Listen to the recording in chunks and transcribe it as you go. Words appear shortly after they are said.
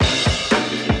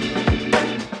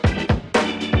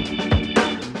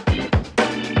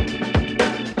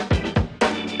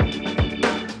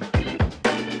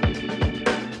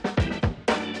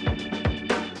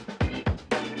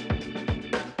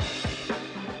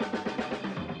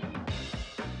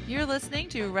You're listening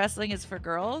to Wrestling is for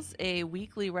Girls, a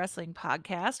weekly wrestling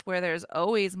podcast where there's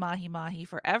always mahi mahi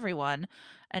for everyone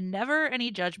and never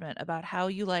any judgment about how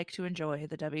you like to enjoy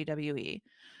the WWE.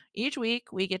 Each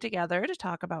week, we get together to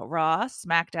talk about Raw,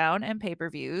 SmackDown, and pay per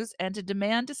views and to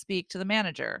demand to speak to the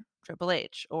manager, Triple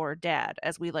H, or Dad,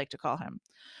 as we like to call him.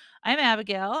 I'm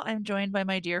Abigail. I'm joined by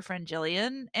my dear friend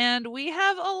Jillian, and we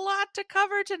have a lot to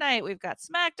cover tonight. We've got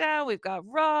SmackDown, we've got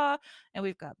Raw, and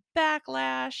we've got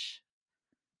Backlash.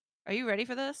 Are you ready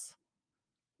for this?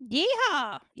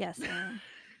 Yeehaw! Yes, I am.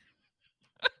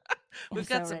 We've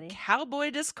so got some ready. cowboy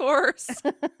discourse.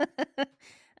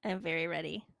 I'm very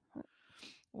ready.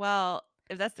 Well,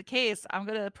 if that's the case, I'm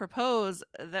going to propose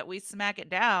that we smack it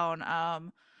down.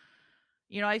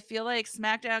 I feel like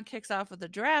SmackDown kicks off with the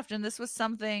draft, and this was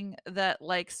something that,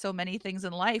 like so many things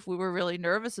in life, we were really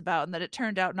nervous about, and that it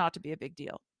turned out not to be a big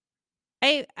deal.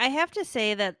 I have to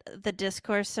say that the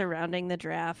discourse surrounding the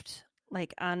draft,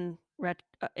 like in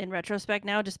retrospect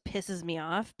now, just pisses me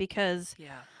off because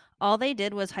Yeah. all they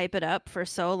did was hype it up for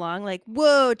so long. Like,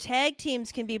 whoa, tag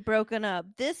teams can be broken up.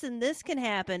 This and this can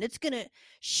happen. It's gonna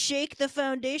shake the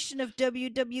foundation of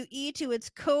WWE to its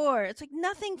core. It's like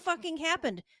nothing fucking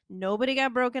happened. Nobody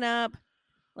got broken up.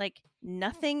 Like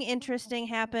nothing interesting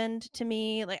happened to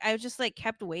me. Like I was just like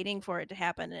kept waiting for it to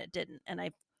happen and it didn't. And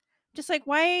I just like,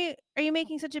 why are you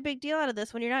making such a big deal out of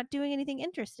this when you're not doing anything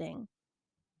interesting?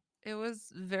 It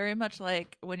was very much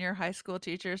like when your high school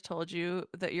teachers told you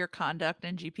that your conduct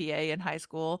and GPA in high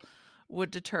school would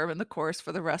determine the course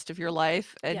for the rest of your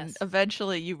life. And Yes.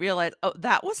 eventually you realize, oh,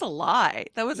 that was a lie.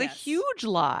 That was a Yes. huge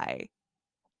lie.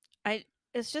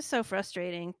 It's just so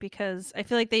frustrating because I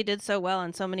feel like they did so well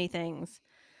on so many things.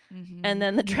 Mm-hmm. And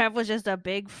then the draft was just a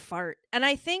big fart. And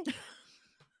I think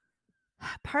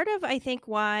part of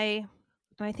why,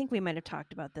 and I think we might have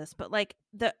talked about this, but like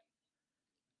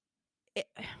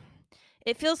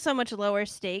it feels so much lower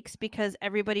stakes because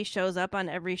everybody shows up on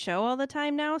every show all the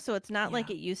time now. So it's not like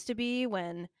Yeah. it used to be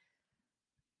when.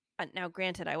 Now,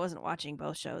 granted, I wasn't watching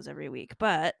both shows every week,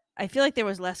 but I feel like there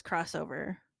was less crossover.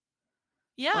 Once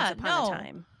Yeah, upon a no.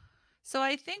 time. So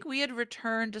I think we had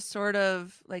returned to sort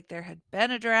of like there had been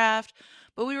a draft,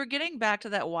 but we were getting back to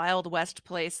that Wild West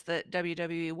place that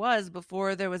WWE was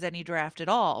before there was any draft at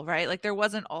all, right? Like there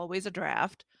wasn't always a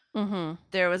draft. Mm-hmm.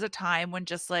 There was a time when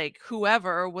just like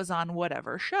whoever was on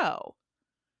whatever show.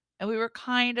 And we were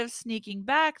kind of sneaking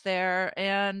back there.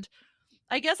 And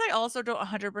I guess I also don't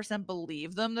 100%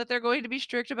 believe them that they're going to be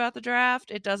strict about the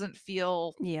draft. It doesn't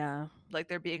feel Yeah. like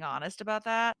they're being honest about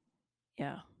that.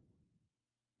 Yeah.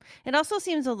 It also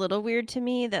seems a little weird to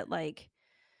me that like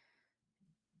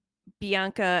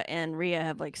Bianca and Rhea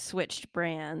have like switched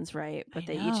brands, right? But I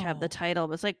they each have the know. title.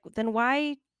 But it's like, then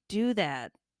why do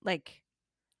that? Like,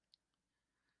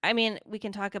 I mean, we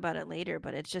can talk about it later,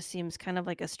 but it just seems kind of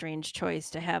like a strange choice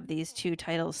to have these two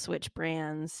titles switch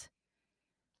brands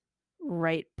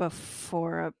right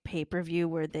before a pay-per-view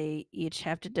where they each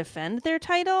have to defend their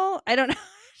title. I don't know.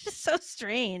 It's just so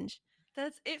strange.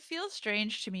 It feels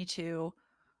strange to me too.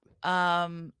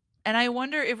 And I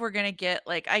wonder if we're going to get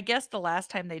like I guess the last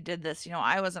time they did this,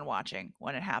 I wasn't watching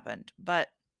when it happened, but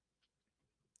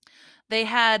they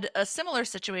had a similar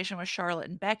situation with Charlotte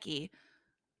and Becky,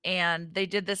 and they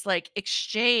did this like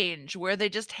exchange where they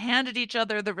just handed each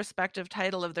other the respective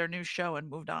title of their new show and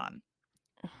moved on.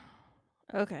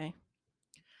 Okay.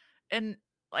 And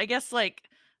I guess like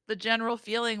the general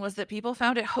feeling was that people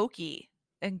found it hokey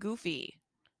and goofy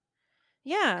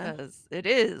Yeah. because it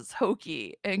is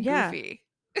hokey and Yeah. goofy.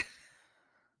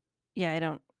 Yeah, I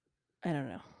don't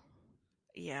know.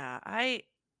 Yeah,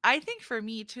 I think for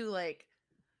me too, like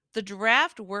the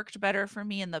draft worked better for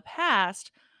me in the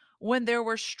past when there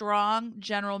were strong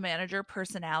general manager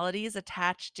personalities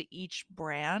attached to each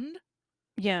brand.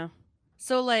 Yeah.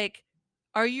 So like,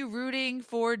 are you rooting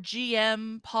for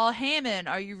GM Paul Heyman?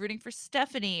 Are you rooting for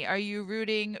Stephanie? Are you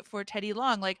rooting for Teddy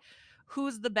Long? Like,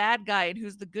 who's the bad guy and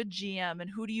who's the good GM and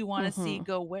who do you want to see Mhm.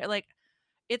 go where? Like,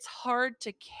 it's hard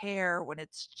to care when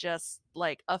it's just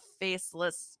like a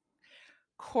faceless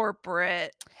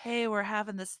corporate, hey, we're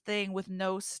having this thing with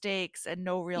no stakes and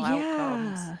no real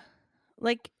outcomes. Yeah.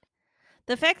 Like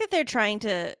the fact that they're trying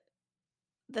to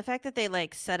the fact that they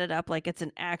like set it up like it's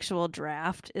an actual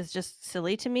draft is just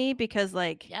silly to me because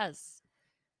Yes.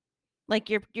 like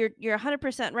you're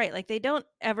 100% right. Like they don't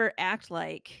ever act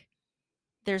like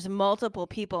there's multiple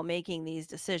people making these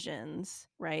decisions,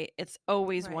 right? It's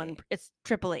always Right. it's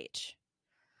Triple H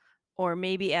or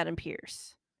maybe Adam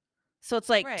Pearce. So it's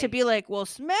like to Right. be like, well,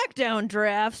 SmackDown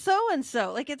draft so and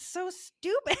so. Like it's so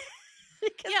stupid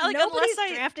because Yeah, like nobody's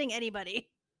drafting anybody.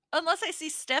 unless I see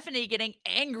Stephanie getting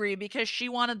angry because she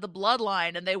wanted the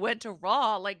bloodline and they went to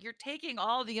Raw, like, you're taking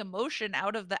all the emotion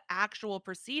out of the actual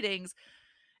proceedings.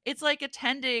 It's like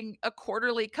attending a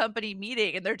quarterly company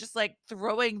meeting and they're just, like,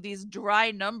 throwing these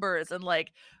dry numbers and,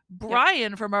 like, Yep.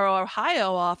 "Brian from our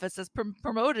Ohio office is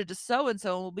promoted to so and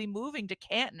so and will be moving to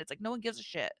Canton." It's like, no one gives a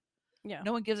shit. Yeah.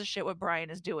 No one gives a shit what Brian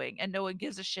is doing, and no one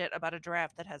gives a shit about a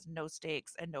draft that has no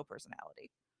stakes and no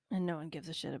personality. And no one gives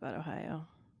a shit about Ohio.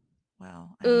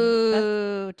 Well, I mean,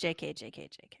 Ooh, JK, JK,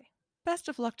 best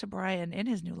of luck to Brian in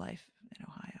his new life in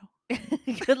Ohio.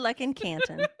 JK. Good luck in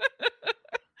Canton.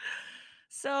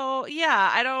 So, yeah,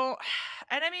 I don't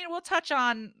and I mean, we'll touch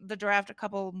on the draft a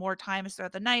couple more times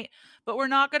throughout the night, but we're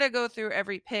not gonna go through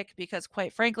every pick because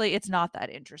quite frankly, it's not that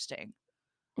interesting.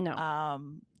 No.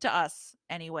 To us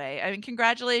anyway. I mean,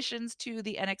 congratulations to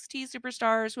the NXT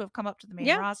superstars who have come up to the main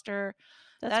Yeah, roster.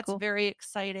 that's That's cool. very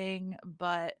exciting,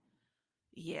 but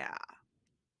yeah.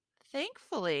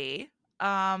 Thankfully,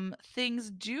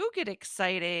 things do get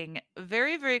exciting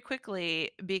very, very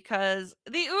quickly because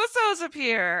the Usos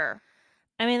appear.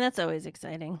 I mean, that's always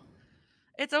exciting.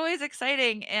 It's always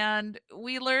exciting, and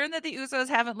we learn that the Usos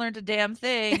haven't learned a damn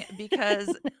thing because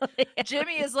No, they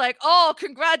Jimmy haven't. is like, "Oh,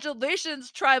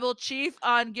 congratulations, tribal chief,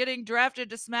 on getting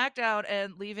drafted to SmackDown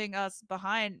and leaving us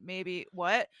behind." Maybe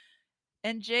what?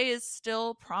 And Jay is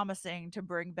still promising to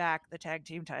bring back the tag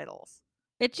team titles.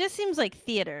 It just seems like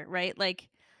theater, right? Like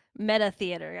meta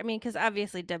theater. I mean, because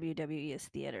obviously WWE is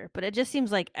theater, but it just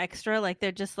seems like extra. Like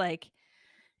they're just like,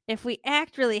 if we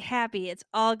act really happy, it's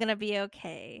all gonna be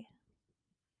okay.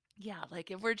 Yeah, like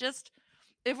if we're just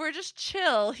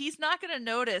chill, he's not going to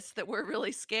notice that we're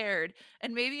really scared.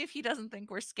 And maybe if he doesn't think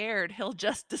we're scared, he'll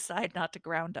just decide not to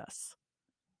ground us.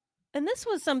 And this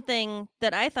was something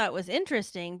that I thought was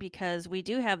interesting because we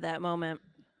do have that moment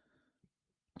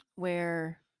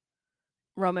where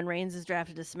Roman Reigns is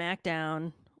drafted to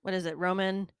SmackDown. What is it?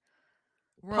 Roman,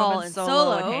 Paul, Roman and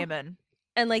Solo and Solo. Heyman.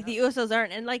 And like Yep. the Usos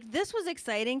aren't. And like this was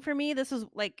exciting for me. This was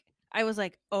like, I was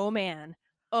like, oh man.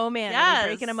 Oh man. Are they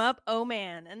breaking them Yes. up? Oh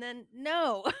man. And then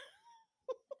no.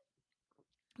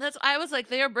 That's I was like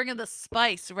they are bringing the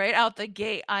spice right out the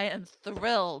gate. I am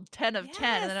thrilled. 10 of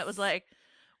 10. And then it was Yes. like,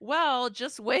 well,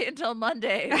 just wait until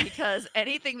Monday because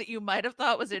anything that you might have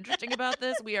thought was interesting about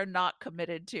this, we are not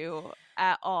committed to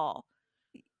at all.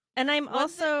 And I'm One thing,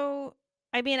 also,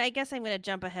 I mean, I guess I'm gonna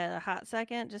jump ahead a hot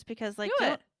second just because do like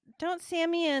it. don't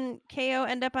Sammy and KO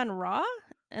end up on Raw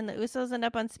and the Usos end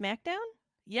up on SmackDown?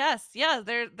 Yes, yeah,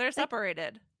 they're Like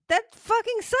separated. that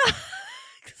fucking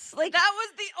sucks. Like That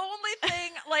was the only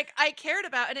thing, like, I cared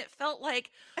about, and it felt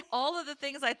like all of the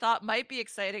things I thought might be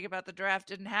exciting about the draft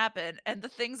didn't happen, and the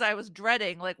things I was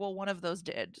dreading, like, well, one of those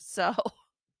did. So,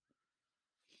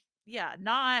 yeah,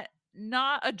 not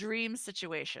a dream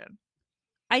situation.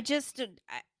 I just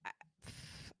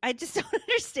I just don't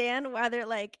understand why they're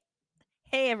like,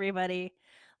 "Hey everybody,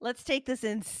 let's take this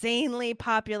insanely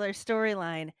popular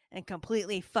storyline and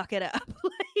completely fuck it up."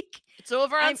 Like It's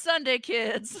over on I'm Sunday,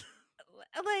 kids.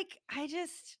 like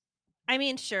I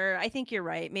mean, sure, I think you're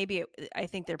right. I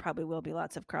think there probably will be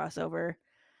lots of crossover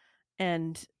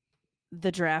and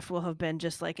the draft will have been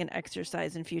just like an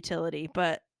exercise in futility,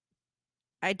 but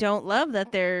I don't love that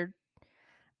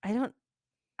I don't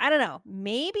I don't know.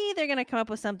 Maybe they're going to come up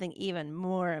with something even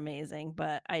more amazing,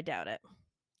 but I doubt it.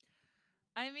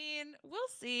 I mean, we'll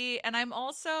see, and I'm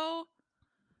also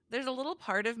there's a little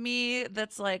part of me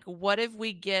that's like, what if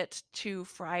we get to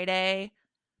Friday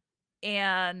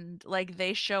and like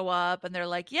they show up and they're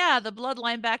like, "Yeah, the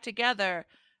bloodline back together."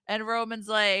 And Roman's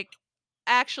like,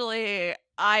 "Actually,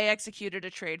 I executed a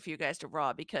trade for you guys to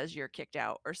Raw because you're kicked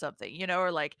out or something."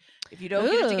 Or like if you don't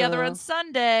get it together on Ooh,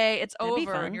 Sunday, it's that'd be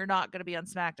over and fun. you're not going to be on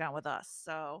SmackDown with us.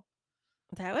 So,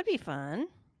 That would be fun.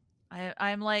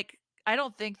 I'm like I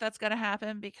don't think that's going to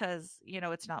happen because,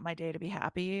 it's not my day to be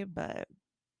happy, but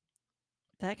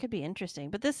That could be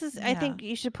interesting. But I yeah. think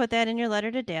you should put that in your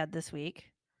letter to dad this week.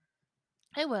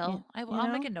 I Yeah, will. I will. you I'll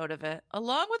make know? a note of it.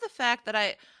 Along with the fact that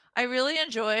I really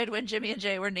enjoyed when Jimmy and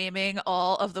Jay were naming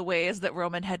all of the ways that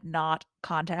Roman had not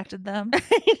contacted them. That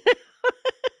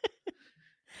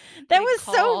That he was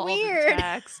so called and weird.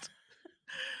 text.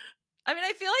 I mean,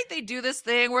 I feel like they do this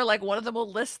thing where like one of them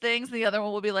will list things and the other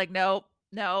one will be like, nope,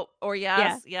 no, or Yeah,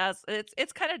 yes, yes.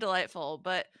 It's kind of delightful,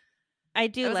 but I I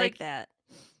do was like like, that.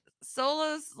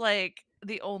 Solo's like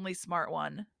the only smart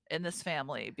one in this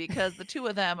family because the two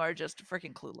of them are just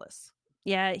freaking clueless.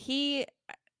 Yeah,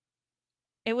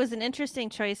 it was an interesting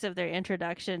choice of their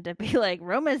introduction to be like,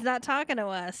 Roman's not talking to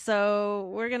us, so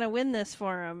we're going to win this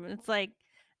for him. It's like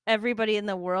everybody in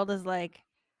the world is like,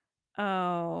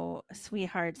 "Oh,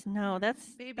 sweethearts, no, that's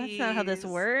not how this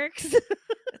Babies. works."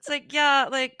 It's like, yeah,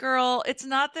 like, girl, it's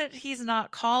not that he's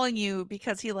not calling you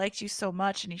because he likes you so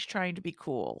much and he's trying to be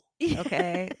cool.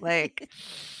 Okay? Like,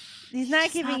 He's he's not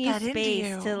just giving not you that into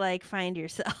space to you. like find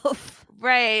yourself.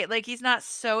 Right. Like, he's not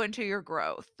so into your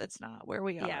growth. That's not where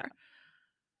we Yeah. are.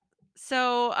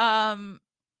 So,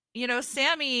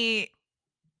 Sammy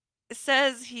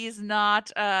says he's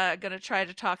not gonna try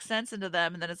to talk sense into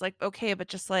them, and then it's like, okay, but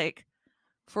just like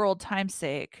for old time's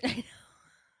sake.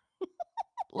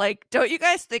 Like, don't you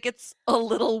guys think it's a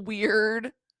little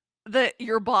weird that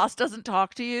your boss doesn't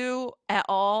talk to you at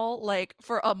all, like,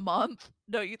 for a month?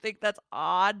 Don't you think that's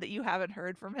odd that you haven't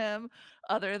heard from him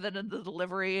other than in the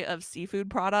delivery of seafood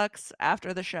products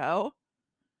after the show?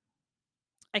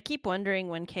 I keep wondering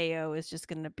when KO is just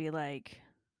going to be like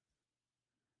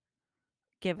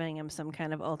giving him some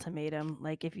kind of ultimatum.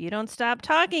 Like, if you don't stop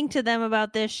talking to them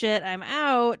about this shit, I'm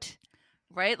out.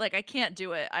 Right? Like, I can't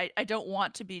do it. I don't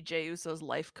want to be Jey Uso's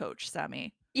life coach,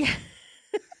 Sammy. Yeah.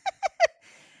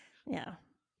 Yeah.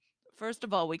 First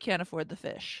of all, we can't afford the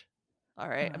fish. All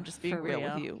right, I'm just being For real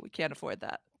with real. you. We can't afford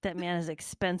that. That man has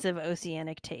expensive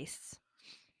oceanic tastes.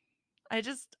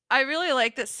 I really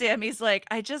like that Sammy's like,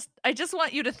 I just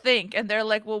want you to think, and they're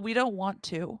like, well, we don't want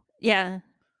to. Yeah.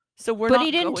 So we're But he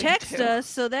not didn't going text to. us,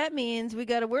 so that means we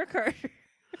got to work harder.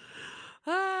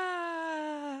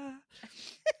 Ah.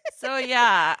 So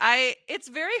yeah, it's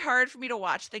very hard for me to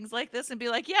watch things like this and be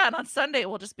like, yeah, and on Sunday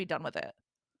we'll just be done with it.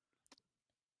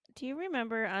 Do you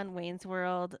remember on Wayne's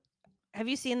World? Have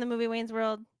you seen the movie Wayne's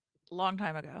World? Long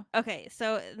time ago. Okay,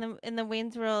 so in the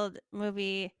Wayne's World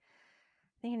movie,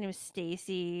 I think her name is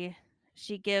Stacy.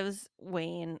 She gives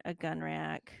Wayne a gun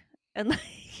rack, and like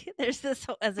there's this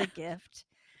as a gift,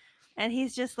 and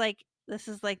he's just like, "This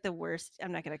is like the worst."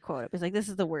 I'm not gonna quote it. But he's like, "This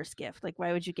is the worst gift. Like,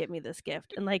 why would you get me this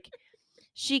gift?" And like,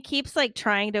 she keeps like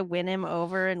trying to win him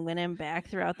over and win him back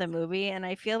throughout the movie, and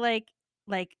I feel like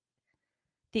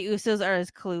the Usos are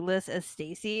as clueless as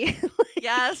Stacy.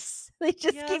 Yes. They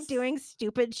just keep Yes. doing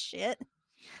stupid shit.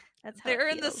 That's how it They're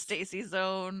in the feels. Stacy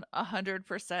zone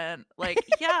 100%. Like,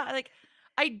 yeah, like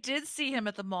I did see him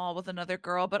at the mall with another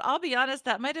girl, but I'll be honest,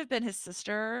 that might have been his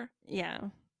sister Yeah.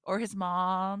 or his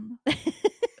mom,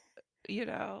 They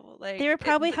were like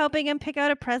probably helping him pick out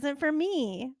a present for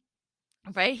me.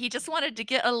 right? He just wanted to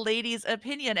get a lady's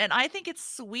opinion, and I think it's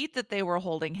sweet that they were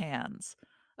holding hands.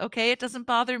 Okay, it doesn't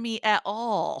bother me at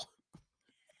all.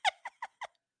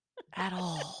 At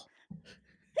all.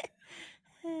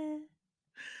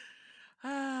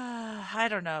 I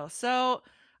don't know. So,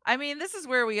 I mean, this is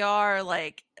where we are.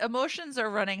 Like, emotions are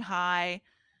running high.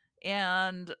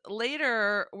 And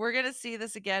later, we're going to see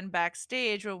this again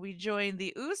backstage when we join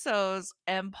the Usos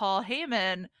and Paul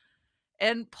Heyman.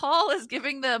 And Paul is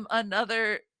giving them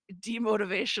another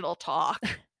demotivational talk.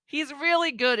 He's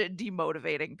really good at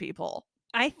demotivating people.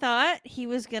 I thought he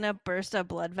was gonna burst a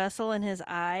blood vessel in his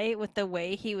eye with the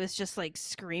way he was just like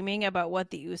screaming about what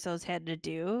the Usos had to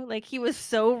do. Like he was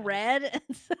so Yes. red,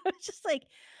 and so it's just like,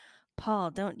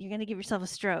 Paul, don't you're gonna give yourself a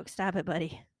stroke. Stop it, buddy.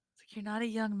 It's like, you're not a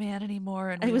young man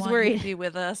anymore, and I we was want you to worried. be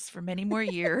with us for many more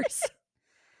years.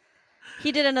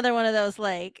 He did another one of those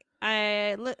like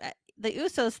the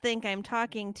Usos think I'm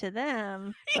talking to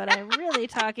them, but I'm really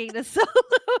talking to Solo.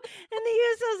 And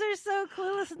the Usos are so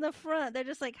clueless in the front. They're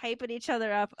just like hyping each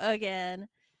other up again.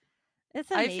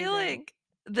 It's I feel amazing. like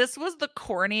this was the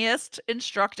corniest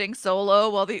instructing Solo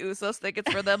while the Usos think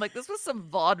it's for them. Like, this was some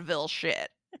vaudeville shit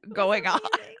It was going on.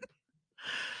 amazing.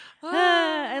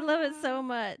 I love it so Ah.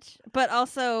 much. But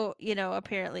also,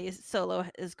 apparently Solo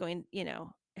is going,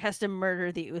 has to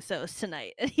murder the Usos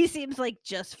tonight. And he seems like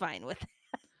just fine with it.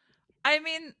 I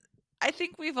mean, I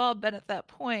think we've all been at that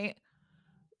point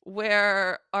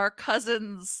where our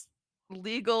cousin's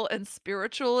legal and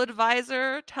spiritual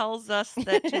advisor tells us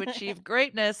that to achieve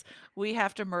greatness, we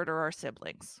have to murder our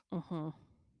siblings. Hmm.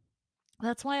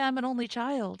 That's why I'm an only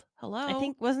child. I Hello?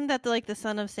 think wasn't that like the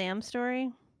Son of Sam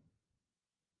story?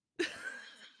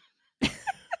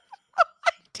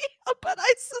 Idea, but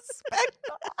I suspect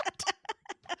not.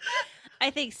 I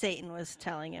think Satan was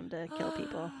telling him to kill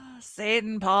people.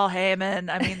 Satan, Paul Heyman.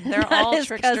 I mean, they're Not all his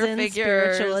trickster cousin's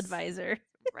spiritual figures, advisor.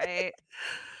 right?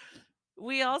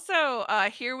 We also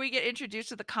here we get introduced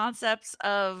to the concepts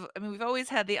of. I mean, we've always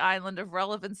had the island of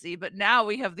relevancy, but now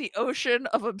we have the ocean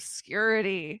of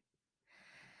obscurity.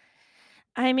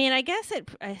 I mean, I guess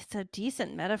it's a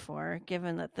decent metaphor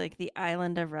given that like the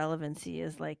island of relevancy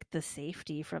is like the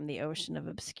safety from the ocean of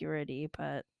obscurity,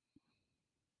 but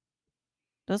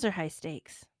those are high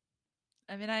stakes.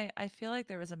 I mean, I feel like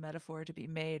there was a metaphor to be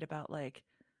made about like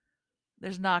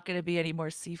there's not going to be any more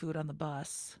seafood on the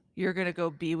bus. You're going to go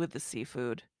be with the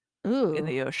seafood. in Ooh,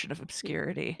 the ocean of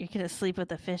obscurity. you're gonna sleep with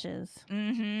the fishes.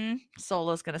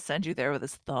 Solo's gonna send you there with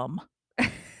his thumb.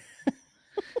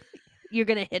 You're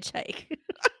gonna hitchhike.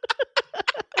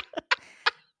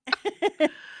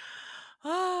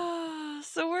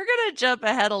 So we're gonna jump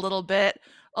ahead a little bit.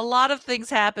 A lot of things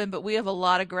happen, but we have a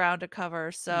lot of ground to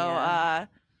cover. So Yeah.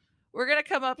 we're gonna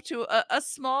come up to a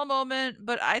small moment,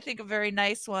 but I think a very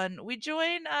nice one. We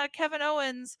join Kevin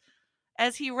Owens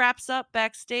as he wraps up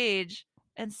backstage,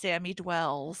 and Sammy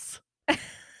dwells. It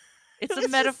It's a was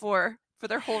just metaphor for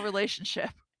their whole relationship.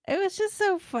 it was just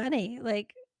so funny.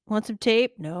 Like, want some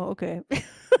tape? No, okay. No.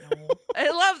 I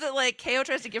love that like KO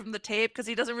tries to give him the tape because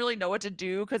he doesn't really know what to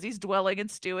do because he's dwelling and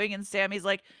stewing, and Sammy's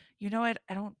like, I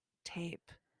don't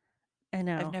tape. I I've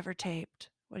know. never taped.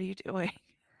 What are you doing?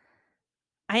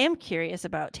 I am curious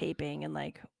about taping and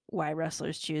like why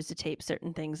wrestlers choose to tape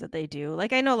certain things that they do.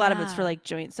 Like I know a lot of it's for Yeah. like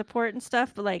joint support and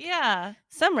stuff, but like Yeah.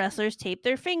 some wrestlers tape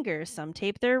their fingers, some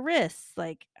tape their wrists.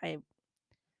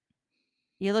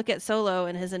 You look at Solo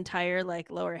and his entire like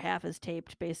lower half is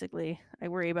taped basically. I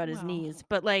worry about his Well, knees,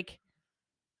 but like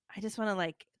I just want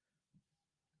to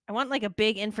I want like a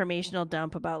big informational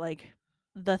dump about like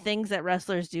the things that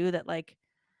wrestlers do that like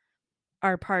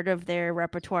are part of their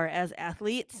repertoire as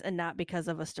athletes and not because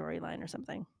of a storyline or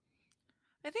something.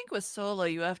 I think with Solo,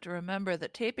 you have to remember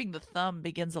that taping the thumb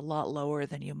begins a lot lower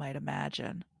than you might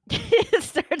imagine. It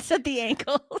starts at the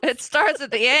ankles. It starts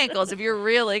at the ankles if you're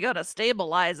really going to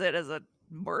stabilize it as a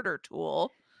murder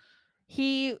tool.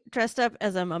 He dressed up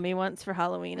as a mummy once for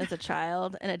Halloween as a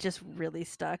child, and it just really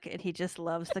stuck. And he just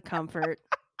loves the comfort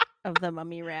of the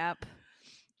mummy wrap.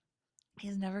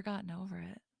 He's never gotten over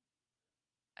it.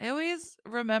 I always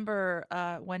remember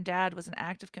when Dad was an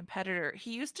active competitor,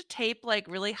 he used to tape like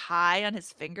really high on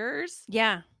his fingers.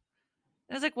 Yeah, And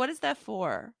I was like, what is that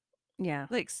for? yeah.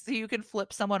 Like, so you can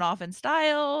flip someone off in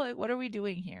style? Like, what are we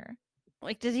doing here?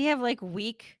 Like, does he have like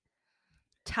weak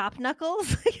top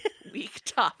knuckles? Weak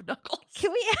top knuckles.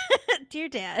 Can we, dear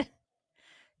Dad?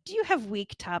 Do you have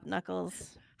weak top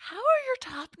knuckles? How are your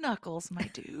top knuckles, my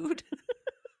dude?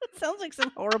 It sounds like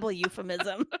some horrible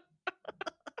euphemism.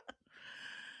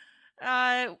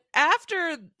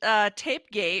 After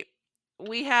Tapegate,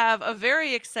 we have a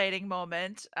very exciting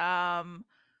moment.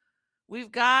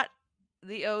 We've got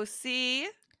the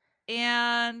OC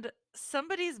and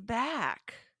somebody's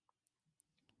back.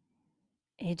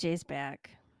 AJ's back.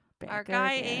 Our Back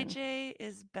guy again. AJ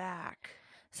is back.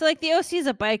 So, like, the OC is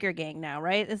a biker gang now,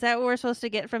 right? Is that what we're supposed to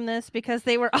get from this? Because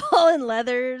they were all in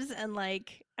leathers and,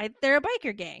 like, they're a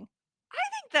biker gang. I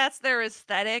think that's their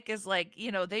aesthetic is like,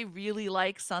 they really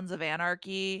like Sons of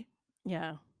Anarchy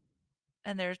Yeah.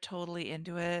 and they're totally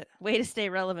into it. Way to stay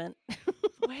relevant.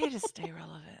 Way to stay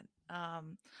relevant.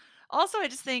 Also, I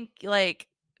just think like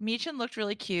Meechin looked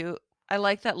really cute. I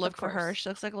like that look for her. course. She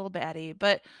looks like a little baddie.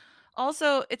 But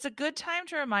also, it's a good time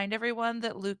to remind everyone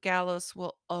that Luke Gallows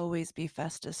will always be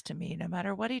Festus to me, no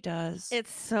matter what he does.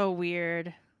 It's so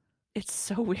weird. It's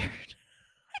so weird.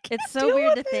 It's so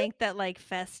weird to think that, like,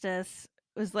 Festus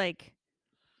was, like,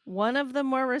 one of the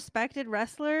more respected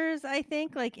wrestlers, I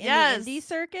think, like, in the indie Yes.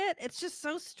 circuit. It's just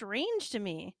so strange to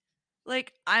me.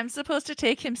 Like, I'm supposed to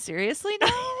take him seriously now?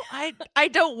 I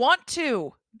don't want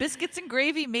to. Biscuits and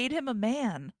Gravy made him a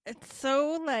man. It's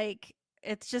so, like,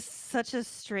 it's just such a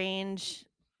strange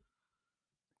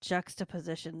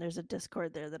juxtaposition. There's a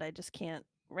discord there that I just can't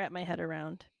wrap my head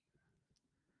around.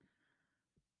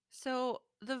 So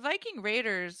the Viking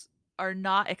Raiders are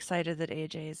not excited that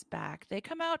AJ is back. They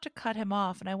come out to cut him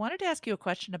off, and I wanted to ask you a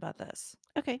question about this.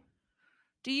 Okay.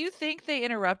 Do you think they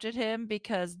interrupted him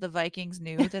because the Vikings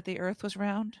knew that the earth was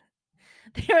round?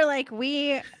 They were like,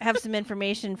 we have some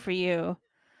information for you,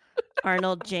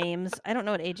 Arnold James. I don't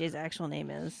know what AJ's actual name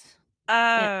is.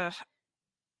 Anthony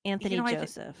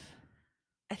Joseph.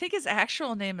 I think his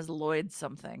actual name is Lloyd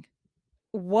something.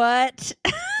 What?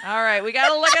 All right, we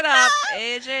gotta look it up.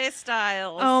 AJ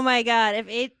Styles. Oh my god!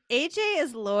 If AJ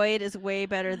as Lloyd is way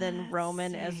better than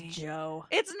Roman as Joe.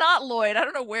 It's not Lloyd. I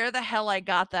don't know where the hell I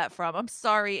got that from. I'm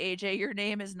sorry, AJ. Your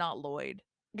name is not Lloyd.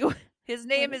 His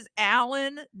name is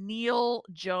Alan Neil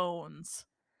Jones.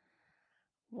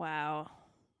 Wow.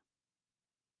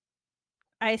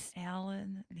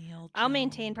 Alan Neil Jones. I'll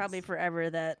maintain probably forever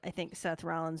that I think Seth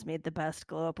Rollins made the best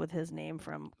glow up with his name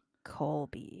from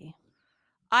Colby.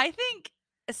 I think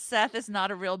Seth is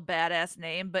not a real badass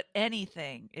name, but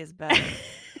anything is better.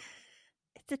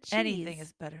 It's a cheese. Anything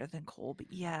is better than Colby.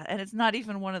 Yeah, and it's not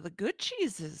even one of the good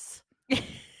cheeses.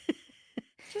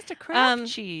 Just a craft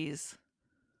cheese.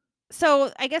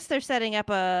 So I guess they're setting up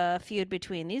a feud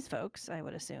between these folks, I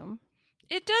would assume.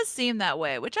 It does seem that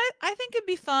way, which I think could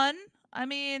be fun. I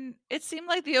mean, it seemed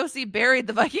like the OC buried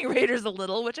the Viking Raiders a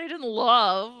little, which I didn't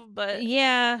love, but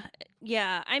Yeah,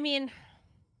 yeah. I mean,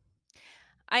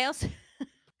 I also,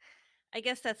 I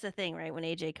guess that's the thing, right? When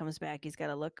AJ comes back, he's got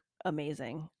to look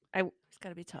amazing. it's got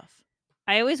to be tough.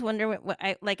 I always wonder what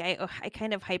I like. I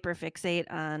kind of hyperfixate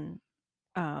on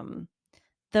um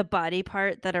the body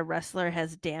part that a wrestler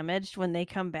has damaged when they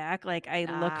come back. Like I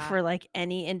look Ah, for like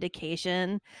any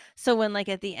indication. So when like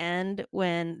at the end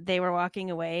when they were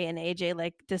walking away and AJ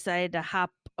like decided to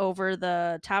hop over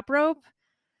the top rope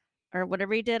or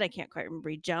whatever he did, I can't quite remember.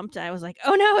 He jumped. I was like,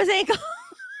 oh no, his ankle.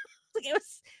 Like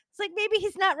it's like maybe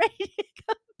he's not ready to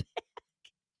go.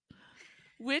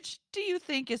 which do you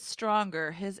think is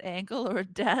stronger, his ankle or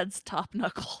Dad's top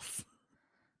knuckles?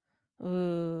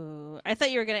 Ooh, I thought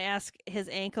you were gonna ask his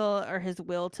ankle or his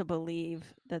will to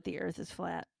believe that the Earth is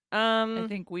flat. I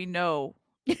think we know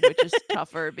which is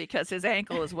tougher because his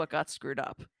ankle is what got screwed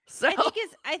up. So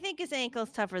I think his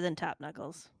ankle's tougher than top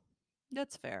knuckles.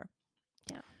 that's fair.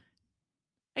 Yeah.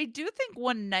 I do think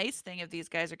one nice thing if these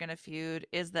guys are going to feud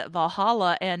is that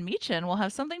Valhalla and Michin will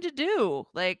have something to do.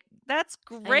 Like, that's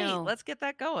I great. know. Let's get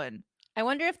that going. I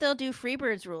wonder if they'll do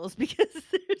Freebirds rules because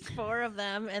there's 4 of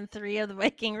them and 3 of the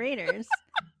Viking Raiders.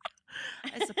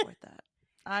 I support that.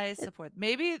 I support.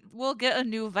 Maybe we'll get a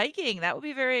new Viking. That would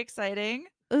be very exciting.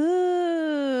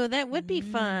 Ooh, that would be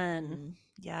fun.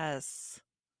 Yes.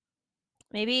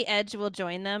 Maybe Edge will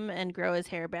join them and grow his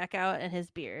hair back out and his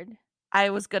beard. I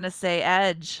was going to say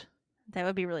Edge. That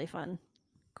would be really fun.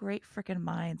 Great freaking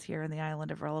minds here in the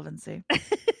island of relevancy.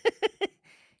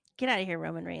 Get out of here,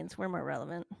 Roman Reigns. We're more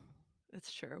relevant.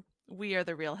 It's true. We are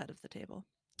the real head of the table.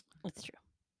 It's true.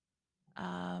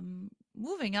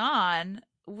 Moving on,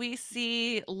 we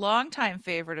see longtime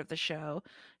favorite of the show,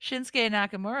 Shinsuke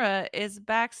Nakamura, is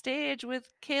backstage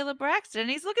with Kayla Braxton.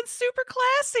 He's looking super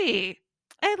classy.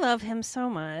 I love him so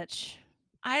much.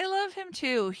 I love him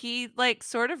too. He like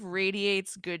sort of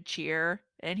radiates good cheer,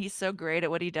 and he's so great at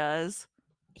what he does.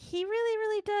 He really,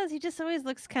 really does. He just always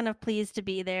looks kind of pleased to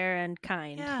be there and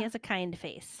kind. Yeah. He has a kind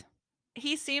face.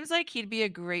 He seems like he'd be a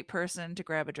great person to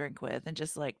grab a drink with and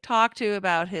just like talk to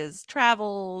about his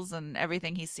travels and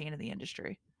everything he's seen in the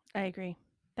industry. I agree.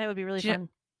 That would be really Do you, fun.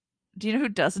 do you know who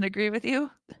doesn't agree with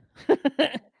you?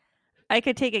 I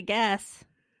could take a guess.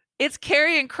 It's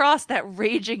Karrion Kross, that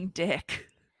raging dick.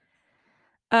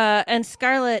 And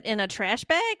Scarlett in a trash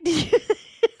bag?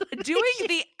 Doing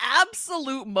the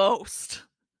absolute most.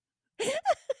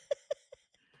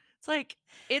 It's like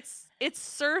it's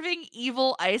serving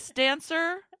evil ice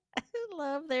dancer. I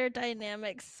love their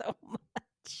dynamics so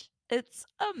much. It's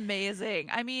amazing.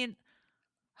 I mean,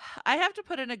 I have to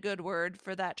put in a good word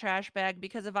for that trash bag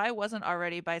because if I wasn't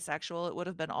already bisexual, it would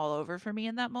have been all over for me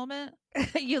in that moment.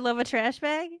 You love a trash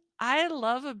bag? I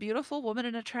love a beautiful woman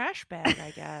in a trash bag,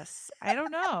 I guess. I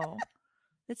don't know.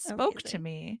 It spoke to Amazing.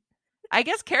 me. I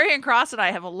guess Karrion Kross and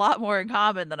I have a lot more in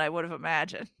common than I would have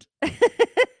imagined.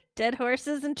 Dead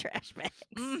horses and trash bags.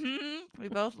 We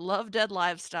both love dead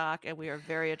livestock, and we are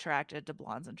very attracted to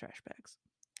blondes and trash bags.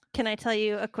 Can I tell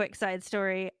you a quick side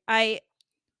story? I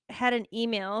had an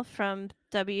email from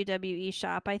WWE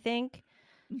Shop, I think,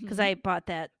 because I bought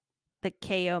the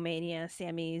KO Mania,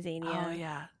 Sami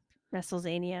Zania,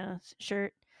 WrestleZania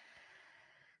shirt.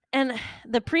 And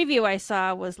the preview I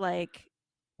saw was like,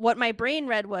 what my brain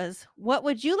read was, what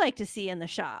would you like to see in the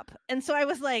shop? And so I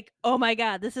was like, oh my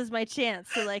God, this is my chance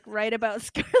to like write about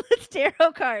Scarlett's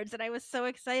tarot cards. And I was so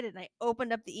excited. And I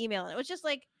opened up the email and it was just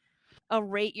like a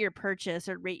rate your purchase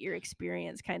or rate your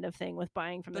experience kind of thing with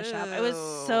buying from the shop. I was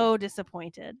so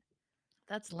disappointed.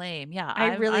 That's lame. Yeah,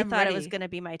 I really I'm thought ready. it was going to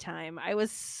be my time. I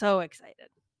was so excited.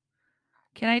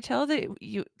 Can I tell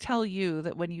you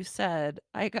that when you said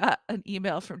I got an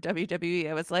email from WWE,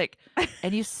 I was like,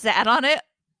 and you sat on it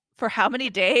for how many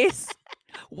days?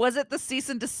 Was it the cease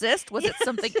and desist? Was it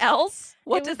something else?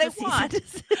 What did they want?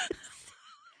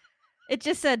 It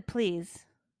just said, please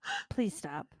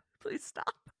stop. Please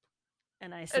stop.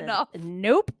 And I said, Enough.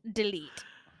 Nope, delete.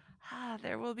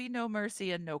 There will be no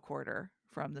mercy and no quarter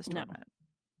from this tournament.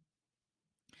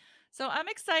 So I'm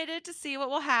excited to see what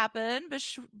will happen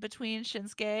between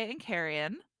Shinsuke and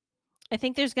Karrion. I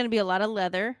think there's going to be a lot of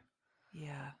leather.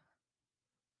 Yeah.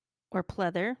 Or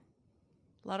pleather.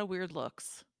 A lot of weird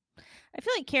looks. I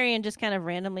feel like Karrion just kind of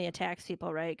randomly attacks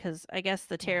people, right? Because I guess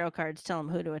the tarot cards tell him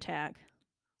who to attack.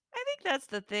 I think that's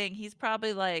the thing. He's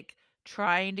probably like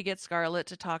trying to get Scarlett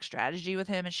to talk strategy with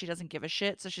him and she doesn't give a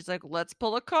shit. So she's like, let's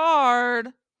pull a card.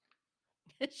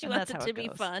 She wants it to be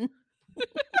fun.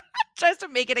 Tries to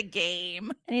make it a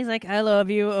game. And he's like, I love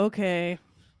you. Okay.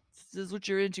 This is what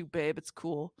you're into, babe. It's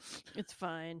cool. It's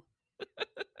fine.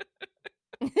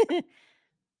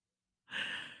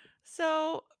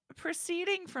 So,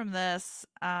 proceeding from this,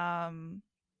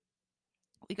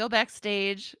 we go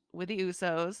backstage with the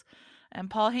Usos, and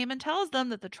Paul Heyman tells them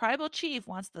that the tribal chief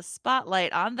wants the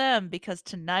spotlight on them because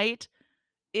tonight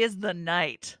is the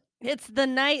night. It's the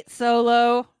night,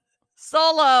 Solo.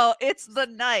 Solo, it's the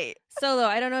night. Solo,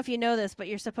 I don't know if you know this, but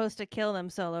you're supposed to kill them,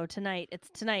 Solo, tonight. It's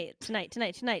tonight, tonight,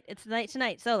 tonight, tonight. It's the night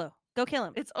tonight, Solo. Go kill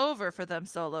him. It's over for them,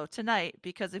 Solo, tonight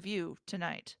because of you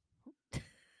tonight.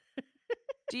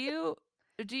 Do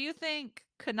you think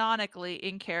canonically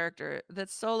in character that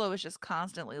Solo is just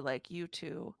constantly like, you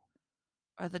two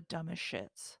are the dumbest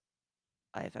shits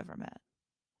I've ever met?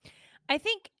 I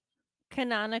think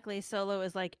canonically Solo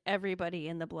is like everybody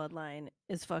in the bloodline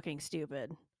is fucking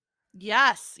stupid.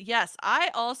 Yes, yes. I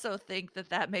also think that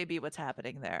that may be what's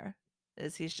happening there.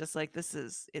 Is he's just like, this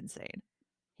is insane.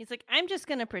 He's like, I'm just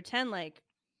gonna pretend like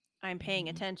I'm paying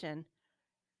Mhm. attention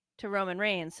to Roman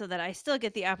Reigns so that I still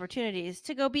get the opportunities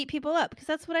to go beat people up because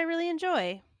that's what I really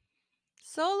enjoy.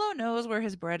 Solo knows where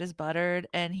his bread is buttered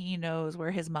and he knows where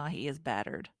his mahi is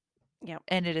battered. Yep.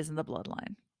 And it is in the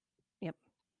bloodline. Yep.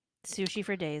 Sushi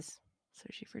for days.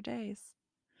 Sushi for days.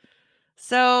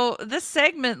 So this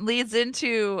segment leads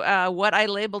into what I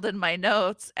labeled in my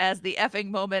notes as the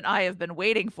effing moment I have been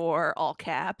waiting for, all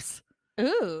caps.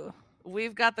 Ooh.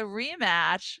 We've got the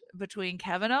rematch between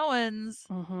Kevin Owens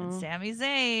and Mm-hmm. Sami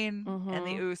Zayn and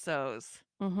the Mm-hmm. Usos.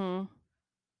 Mm-hmm.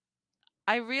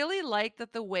 I really like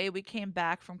that the way we came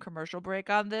back from commercial break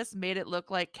on this made it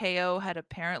look like KO had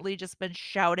apparently just been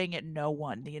shouting at no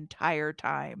one the entire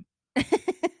time.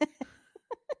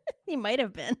 He might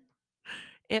have been.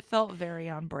 It felt very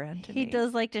on brand to He me.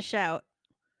 does like to shout.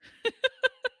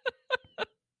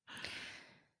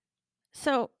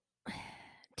 So,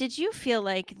 did you feel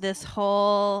like this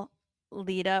whole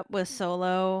lead up with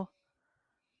Solo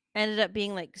ended up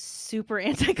being like super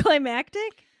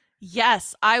anticlimactic?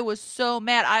 Yes, I was so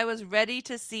mad. I was ready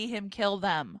to see him kill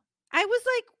them. I was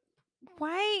like,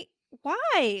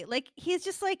 why? Like he's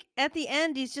just like at the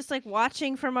end, he's just like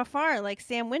watching from afar, like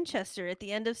Sam Winchester at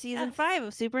the end of season Yes. 5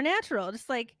 of Supernatural. Just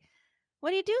like,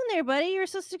 what are you doing there, buddy? You're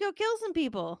supposed to go kill some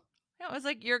people. It was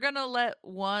like, you're going to let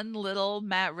one little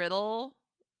Matt Riddle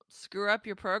screw up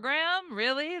your program?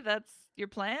 Really? That's your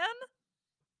plan?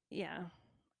 Yeah.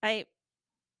 I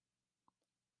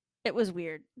It was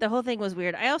weird. The whole thing was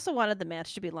weird. I also wanted the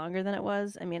match to be longer than it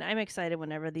was. I mean, I'm excited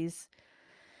whenever these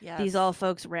Yes. all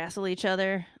folks wrestle each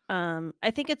other.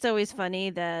 I think it's always funny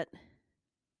that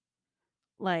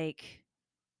like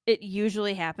it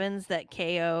usually happens that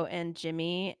KO and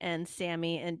Jimmy and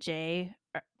Sammy and Jay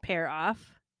pair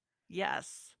off.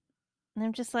 Yes. And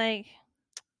I'm just like,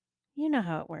 you know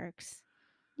how it works.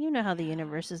 You know how the Yeah.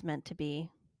 universe is meant to be.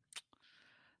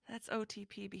 That's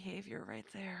OTP behavior right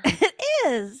there. It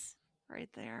is. Right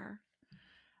there.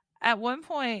 At one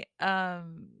point,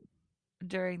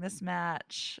 during this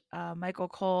match, Michael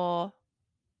Cole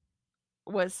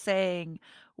was saying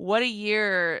what a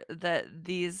year that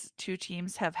these two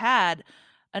teams have had.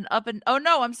 An up and oh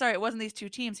no, I'm sorry, it wasn't these two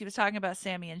teams. He was talking about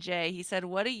Sammy and Jay. He said,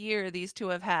 "What a year these two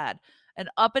have had. An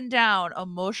up and down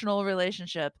emotional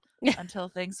relationship until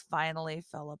things finally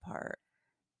fell apart."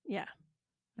 Yeah.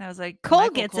 And I was like, Cole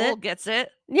Michael gets Cole it. gets it.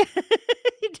 Yeah,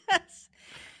 he does.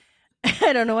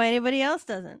 I don't know why anybody else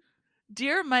doesn't.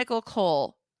 Dear Michael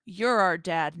Cole, you're our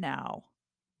dad now.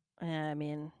 I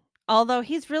mean, although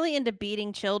he's really into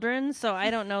beating children, so I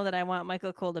don't know that I want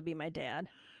Michael Cole to be my dad.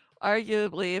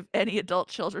 Arguably, if any adult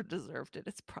children deserved it,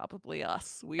 it's probably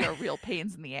us. We are real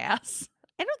pains in the ass.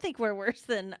 I don't think we're worse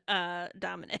than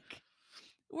Dominic.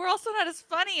 We're also not as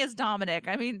funny as Dominic.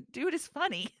 I mean, dude is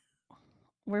funny.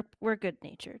 We're good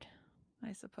natured.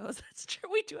 I suppose that's true.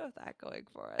 We do have that going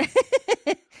for us.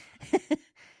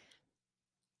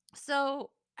 So,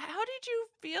 how did you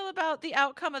feel about the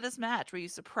outcome of this match? Were you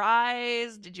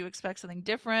surprised? Did you expect something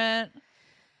different?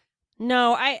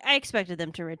 No, I expected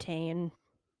them to retain.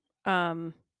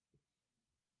 I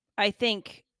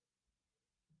think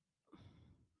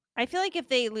I feel like if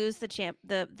they lose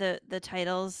the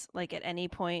titles like at any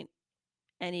point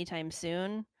anytime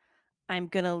soon, I'm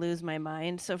going to lose my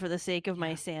mind. So for the sake of my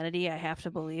Yeah. sanity, I have to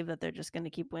believe that they're just going to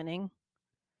keep winning.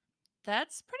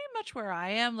 That's pretty much where I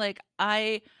am. Like,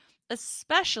 I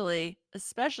especially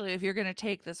if you're going to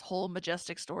take this whole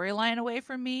majestic storyline away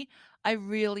from me, I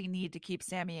really need to keep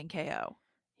Sammy and KO.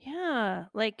 Yeah,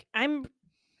 like I'm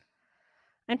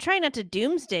trying not to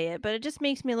doomsday it, but it just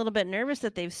makes me a little bit nervous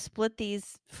that they've split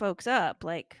these folks up.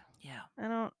 Like, Yeah. I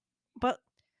don't, but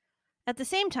at the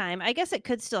same time, I guess it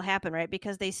could still happen, right?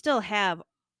 Because they're still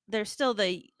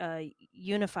the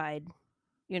unified,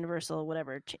 universal,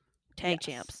 whatever tag Yes.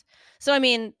 champs. So, I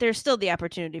mean, there's still the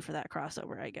opportunity for that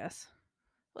crossover, I guess.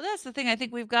 Well, that's the thing. I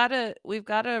think we've got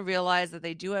to realize that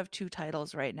they do have 2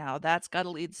 titles right now. That's gotta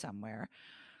lead somewhere.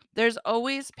 There's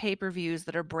always pay-per-views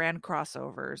that are brand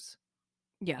crossovers,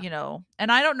 Yeah.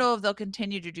 and I don't know if they'll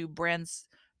continue to do brands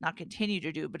not continue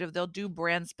to do, but if they'll do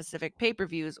brand specific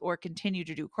pay-per-views or continue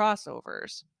to do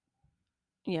crossovers.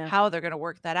 Yeah. How they're gonna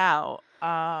work that out.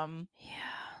 Yeah.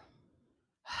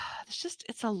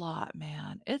 It's a lot,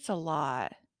 man. It's a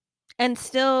lot. And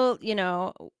still,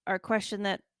 our question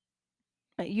that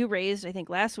you raised, I think,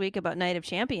 last week about Night of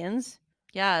Champions,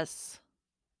 Yes.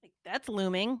 like that's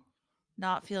looming,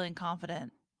 Not feeling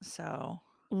confident. So,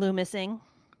 loomising,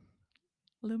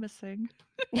 Loomising.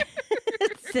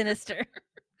 it's sinister.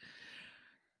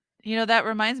 That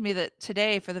reminds me that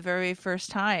today, for the very first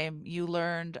time, you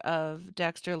learned of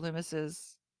Dexter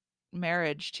Loomis's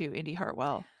marriage to Indy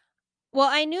Hartwell. Well,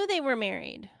 I knew they were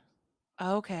married.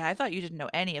 Okay, I thought you didn't know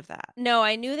any of that. No,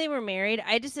 I knew they were married.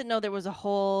 I just didn't know there was a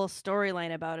whole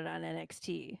storyline about it on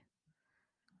NXT.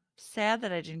 Sad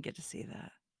that I didn't get to see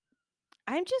that.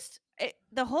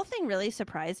 The whole thing really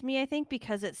surprised me, I think,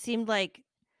 because it seemed like,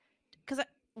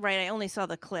 I only saw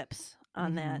the clips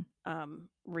on that Mhm.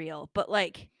 reel, but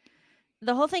like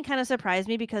the whole thing kind of surprised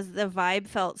me because the vibe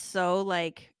felt so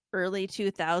like early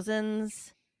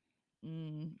 2000s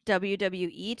Mm.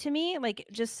 WWE to me, like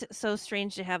just so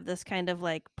strange to have this kind of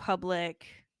like public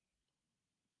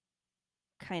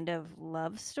kind of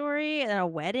love story and a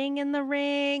wedding in the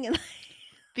ring and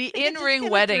The like it just in-ring kind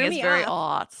of wedding threw is me very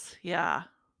off. aughts. Yeah.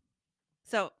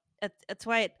 So that's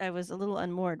why I was a little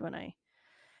unmoored when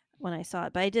I saw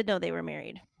it, but I did know they were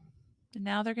married. And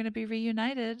now they're gonna be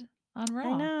reunited on I Raw.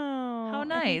 How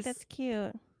know. I think nice. that's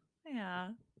cute. Yeah.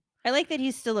 I like that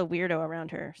he's still a weirdo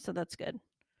around her, so that's good.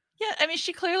 Yeah, I mean,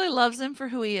 she clearly loves him for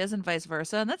who he is and vice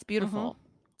versa, and that's Mhm. beautiful.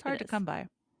 It's It hard to is. come by.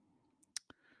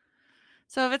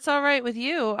 So if it's all right with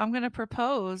you, I'm gonna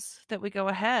propose that we go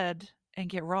ahead and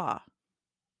get Raw.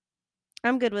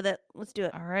 I'm good with it. Let's do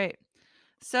it. All right.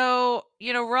 So,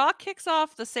 Raw kicks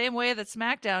off the same way that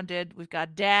SmackDown did. We've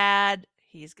got Dad.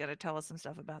 He's going to tell us some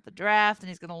stuff about the draft, and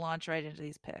he's going to launch right into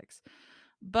these picks.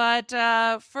 But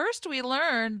first, we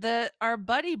learned that our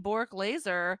buddy Bork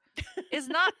Laser is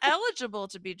not eligible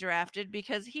to be drafted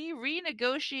because he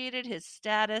renegotiated his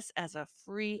status as a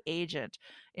free agent,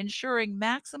 ensuring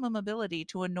maximum ability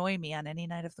to annoy me on any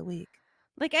night of the week.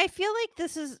 Like I feel like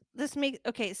this makes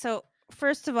okay, so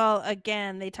first of all,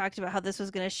 again, they talked about how this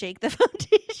was going to shake the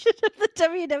foundation of the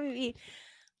WWE.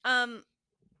 Um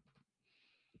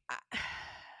I,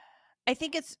 I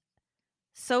think it's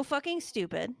so fucking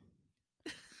stupid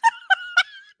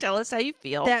Tell us how you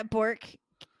feel. that Bork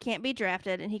can't be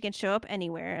drafted and he can show up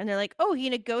anywhere and they're like, "Oh, he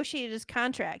negotiated his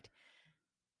contract."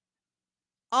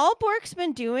 All Bork's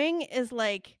been doing is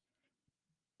like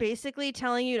basically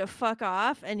telling you to fuck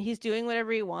off and he's doing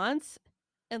whatever he wants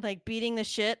and like beating the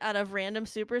shit out of random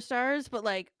superstars, but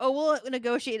like, oh, we'll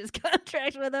negotiate his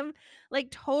contract with him,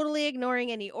 like totally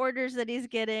ignoring any orders that he's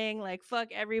getting, like fuck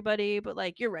everybody, but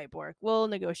like you're right, Bork, we'll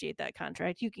negotiate that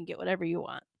contract. You can get whatever you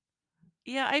want.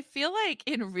 Yeah, I feel like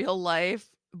in real life,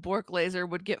 Bork Laser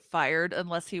would get fired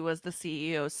unless he was the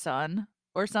CEO's son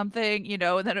or something, and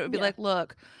then it would be Yeah. like,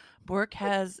 look, Bork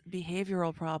has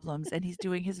behavioral problems and he's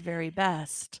doing his very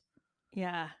best.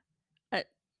 Yeah. I,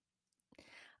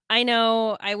 I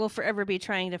know I will forever be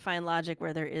trying to find logic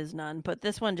where there is none, but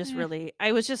this one just Eh, really,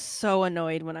 I was just so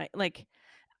annoyed when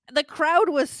the crowd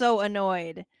was so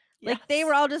annoyed. Like they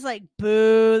were yes. all just like,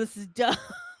 boo, this is dumb.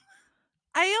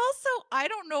 I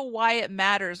don't know why it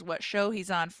matters what show he's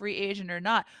on, free agent or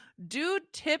not. Dude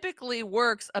typically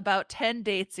works about 10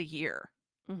 dates a year.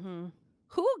 Mm-hmm.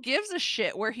 Who gives a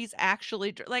shit where he's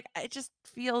actually like it just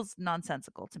feels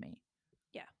nonsensical to me.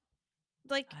 Yeah.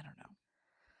 Like, I don't know.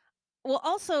 well,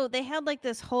 also, they had like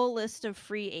this whole list of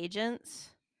free agents,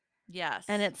 and Yes.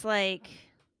 it's like,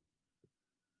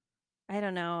 I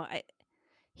don't know.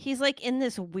 He's like in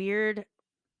this weird,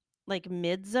 like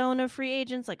mid zone of free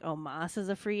agents. Like, Omos is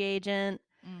a free agent.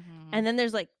 And Mhm. then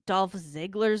there's like Dolph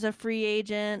Ziggler's a free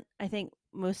agent. I think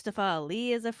Mustafa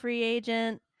Ali is a free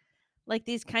agent. Like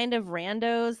these kind of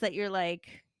randos that you're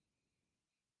like,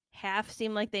 half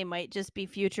seem like they might just be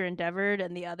future endeavored,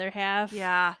 and the other half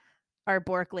Yeah. are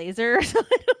Bork Laser. So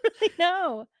I don't really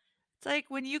know. It's like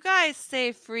when you guys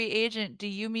say free agent, do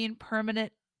you mean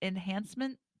permanent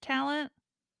enhancement talent?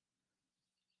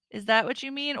 Is that what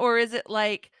you mean? Or is it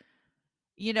like,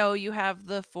 you have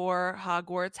the 4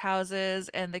 Hogwarts houses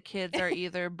and the kids are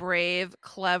either brave,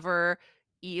 clever,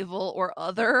 evil, or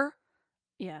other?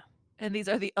 Yeah. And these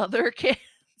are the other kids?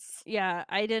 Yeah,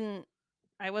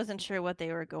 I wasn't sure what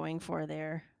they were going for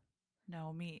there.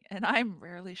 No, me. And I'm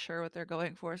rarely sure what they're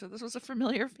going for, so this was a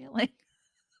familiar feeling.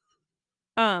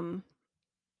 Um,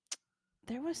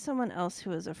 there was someone else who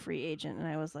was a free agent, and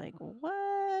I was like,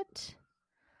 what?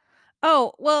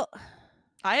 Oh, well,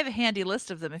 I have a handy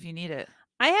list of them if you need it.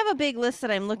 I have a big list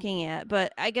that I'm looking at,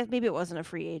 but I guess maybe it wasn't a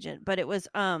free agent, but it was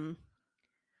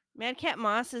Madcap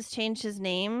Moss has changed his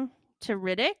name to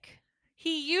Riddick.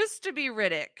 He used to be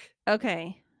Riddick.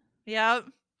 Okay. Yep.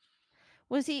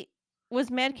 Was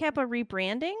Madcap a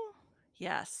rebranding?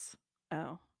 Yes.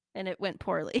 Oh, and it went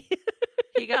poorly.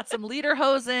 He got some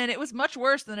lederhosen. It was much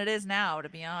worse than it is now, to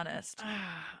be honest.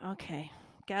 Okay.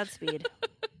 Godspeed.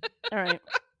 All right.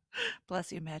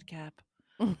 Bless you, Madcap.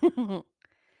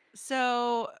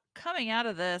 So, coming out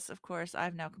of this, of course,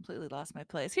 I've now completely lost my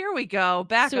place. Here we go,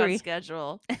 back on Sorry.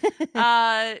 schedule.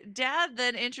 Dad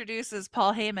then introduces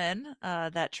Paul Heyman,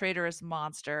 that traitorous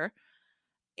monster.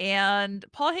 And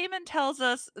Paul Heyman tells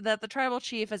us that the tribal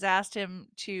chief has asked him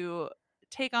to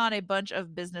take on a bunch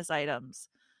of business items.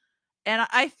 And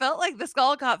I felt like this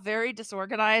all got very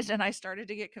disorganized and I started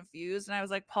to get confused and I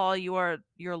was like, "Paul, you're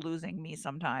losing me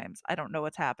sometimes. I don't know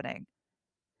what's happening."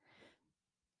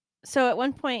 So at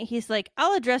one point he's like,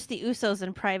 "I'll address the Usos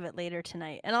in private later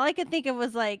tonight," and all I could think of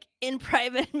was like, in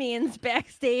private means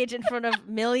backstage in front of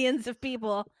millions of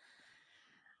people.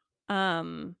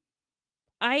 Um,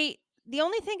 the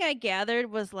only thing I gathered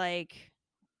was like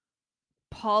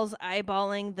Paul's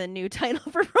eyeballing the new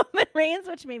title for Roman Reigns,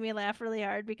 which made me laugh really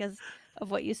hard because of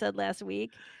what you said last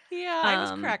week. Yeah, I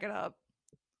was cracking up.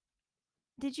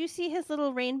 Did you see his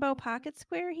little rainbow pocket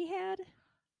square he had?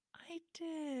 I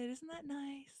did. Isn't that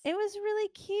nice? It was really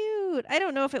cute. I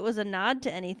don't know if it was a nod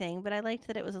to anything, but I liked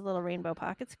that it was a little rainbow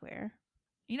pocket square.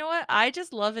 You know what? I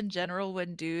just love in general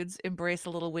when dudes embrace a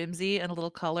little whimsy and a little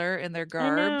color in their I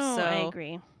garb. know, I So,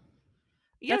 agree.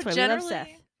 you know, That's why we love Seth.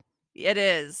 generally, it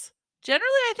is. Generally,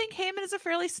 I think Heyman is a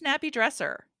fairly snappy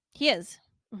dresser. He is.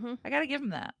 Mm-hmm. I got to give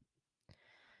him that.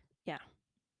 Yeah.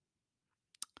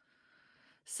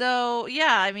 So,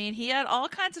 yeah, I mean, he had all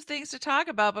kinds of things to talk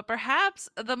about, but perhaps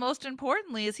the most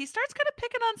importantly is he starts kind of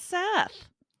picking on Seth.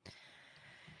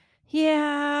 Got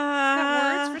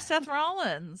words Yeah. for Seth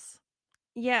Rollins.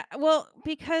 Yeah. Well,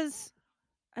 because,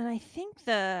 and I think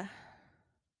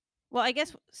I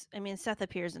guess, I mean, Seth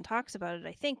appears and talks about it,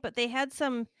 I think, but they had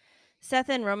Seth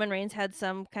and Roman Reigns had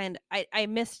some kind, I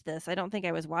missed this. I don't think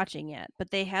I was watching yet,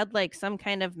 but they had like some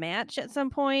kind of match at some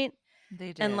point,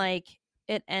 They and did. like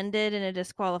it ended in a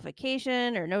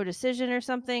disqualification or no decision or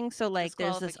something. So like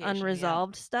there's this Disqualification, yeah.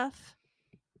 unresolved stuff.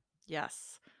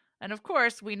 Yes. And of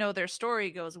course, we know their story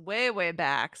goes way, way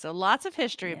back. So lots of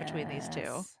history between these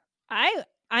two. I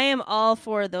am all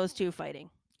for those two fighting.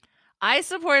 I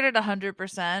support it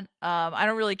 100%. I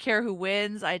don't really care who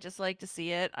wins. I just like to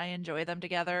see it. I enjoy them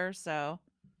together. So,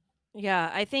 Yeah,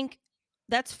 I think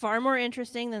that's far more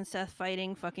interesting than Seth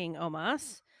fighting fucking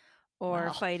Omos or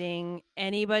well, fighting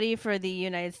anybody for the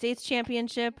United States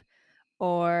Championship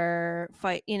or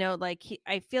fight, like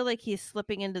I feel like he's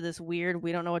slipping into this weird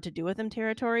we don't know what to do with him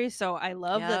territory. So I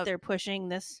love that yep. they're pushing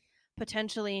this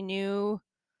potentially new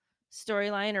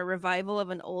storyline or revival of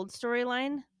an old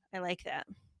storyline. I like that.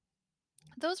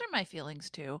 Those are my feelings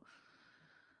too.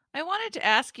 I wanted to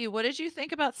ask you, what did you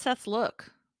think about Seth's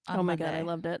look on Oh my Monday? god, I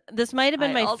loved it. This might have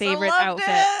been I my also favorite loved outfit.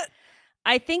 it.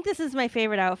 I think this is my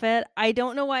favorite outfit. I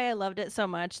don't know why I loved it so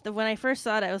much. When I first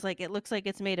saw it, I was like, it looks like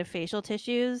it's made of facial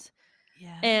tissues.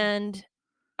 Yeah. And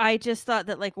I just thought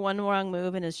that like one wrong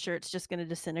move and his shirt's just going to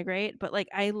disintegrate. But like,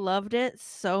 I loved it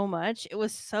so much. It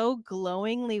was so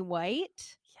glowingly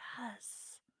white.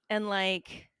 Yes. And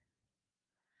like,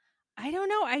 I don't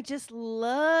know. I just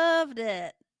loved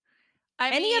it.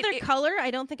 Any other color,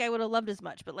 I don't think I would have loved as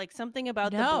much. But like something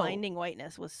about the blinding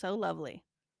whiteness was so lovely.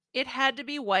 It had to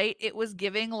be white. It was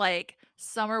giving like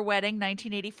summer wedding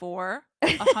 1984,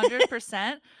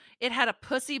 100%. It had a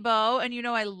pussy bow, and you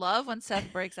know I love when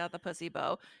Seth breaks out the pussy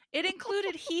bow. It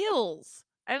included heels.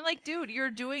 I'm like, dude, you're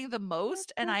doing the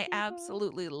most, and I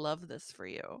absolutely love this for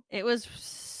you. It was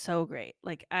so great.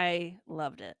 Like I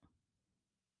loved it.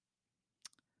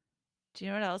 Do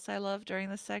you know what else I love during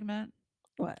this segment?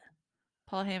 What?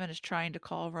 Paul Heyman is trying to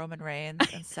call Roman Reigns,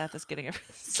 and Seth is getting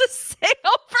everything to sing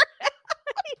over it.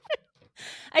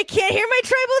 I can't hear my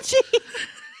tribal chief.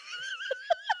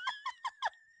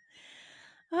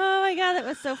 Oh my god, that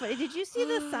was so funny. Did you see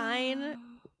the sign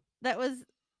that was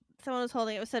someone was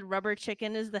holding? It said "Rubber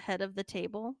Chicken is the head of the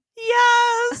table."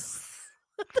 Yes.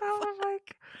 Oh my!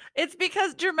 It's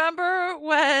because do you remember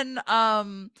when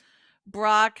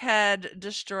Brock had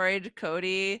destroyed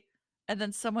Cody, and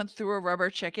then someone threw a rubber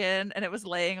chicken, and it was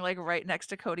laying like right next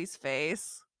to Cody's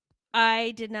face?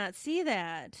 I did not see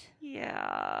that.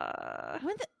 Yeah.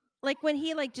 Like when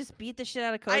he like just beat the shit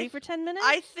out of Cody for 10 minutes?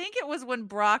 I think it was when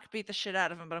Brock beat the shit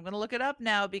out of him, but I'm going to look it up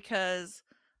now because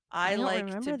I I don't like to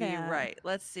remember be that. right.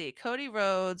 Let's see. Cody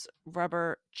Rhodes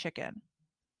rubber chicken.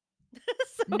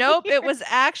 So Nope, it weird. was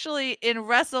actually in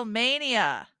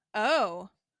WrestleMania. Oh.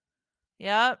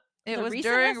 Yep, it The was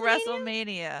recent during WrestleMania?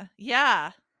 WrestleMania.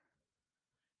 Yeah.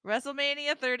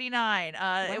 WrestleMania 39.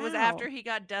 It was after Wow. he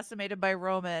got decimated by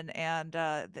Roman, and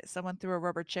someone threw a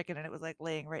rubber chicken, and it was like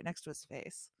laying right next to his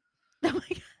face. Oh my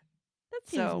god. That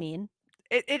seems So mean.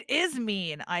 it is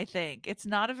mean. I think it's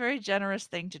not a very generous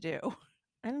thing to do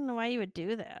I don't know why you would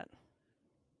do that.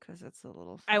 because it's a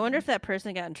little I wonder if funny. that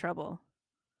person got in trouble.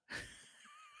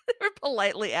 They were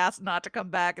politely asked not to come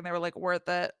back, and they were like, "Worth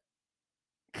it,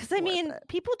 Because, I worth mean, it."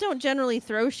 people don't generally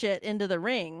throw shit into the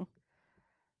ring.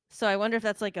 So I wonder if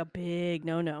that's like a big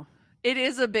no no. It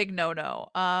is a big no-no.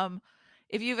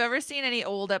 If you've ever seen any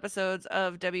old episodes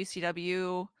of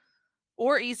WCW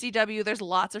or ECW, there's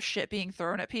lots of shit being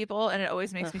thrown at people, and it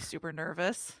always makes me Ugh, super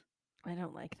nervous. I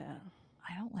don't like that.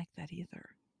 I don't like that either.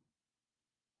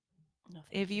 No,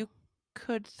 thank If you. you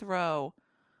could throw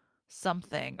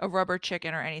something, a rubber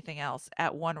chicken or anything else,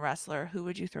 at one wrestler, who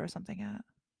would you throw something at?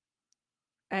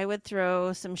 I would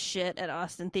throw some shit at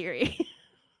Austin Theory.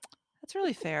 That's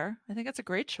really fair. I think that's a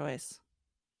great choice.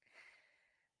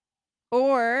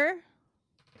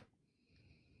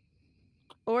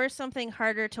 or something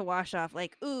harder to wash off.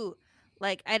 Like, ooh,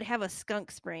 like I'd have a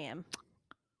skunk spray him.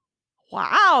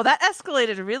 Wow, that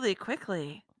escalated really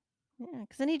quickly. Yeah,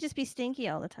 because then he'd just be stinky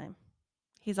all the time.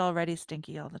 He's already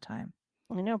stinky all the time.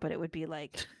 I know, but it would be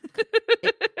like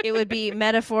it would be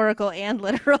metaphorical and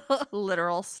literal.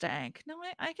 Literal stank. No,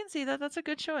 I can see that. That's a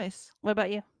good choice. What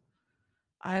about you?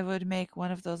 I would make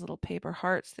one of those little paper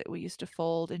hearts that we used to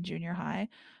fold in junior high,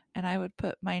 and I would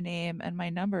put my name and my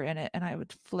number in it, and I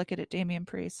would flick it at Damian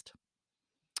Priest.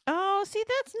 Oh, see,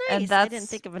 that's And nice. I didn't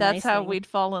think of a that's nice how thing. we'd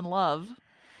fall in love.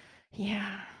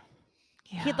 Yeah.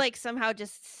 He'd Yeah. like somehow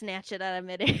just snatch it out of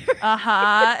midair.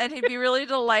 Uh-huh. And he'd be really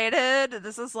delighted.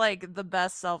 This is like the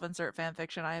best self-insert fan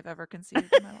fiction I have ever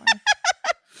conceived in my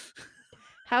life.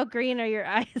 How green are your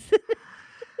eyes?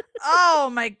 Oh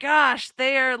my gosh,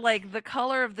 they are like the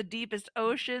color of the deepest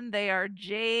ocean. They are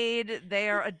jade. They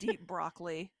are a deep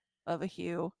broccoli of a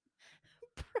hue.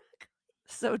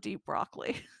 So deep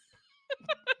broccoli.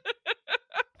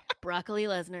 Broccoli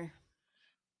Lesnar.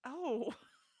 Oh.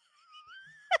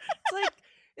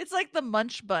 It's like the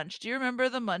Munch Bunch. Do you remember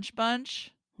the Munch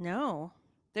Bunch? No.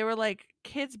 They were like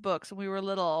kids books when we were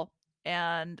little,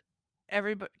 and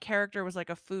every character was like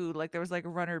a food. Like there was like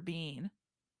Runner Bean.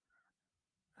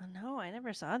 Oh, no, I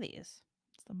never saw these.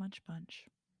 It's the Munch Bunch.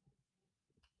 I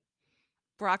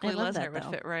Broccoli love Lesnar that would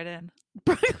though. fit right in.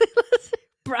 Broccoli Lesnar.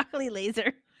 Broccoli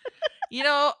laser. You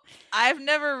know, I've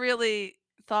never really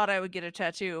thought I would get a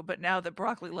tattoo, but now that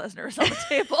Broccoli Lesnar is on the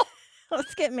table,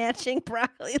 Let's get matching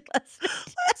broccoli Lesnar.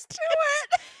 let's do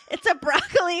it. It's a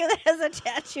broccoli that has a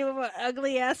tattoo of an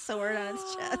ugly ass sword on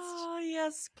its chest. Oh,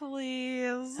 yes,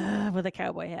 please. With a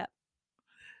cowboy hat.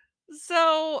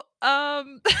 So,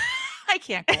 I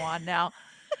can't go on now.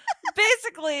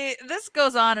 Basically, this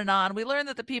goes on and on. We learn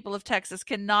that the people of Texas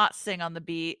cannot sing on the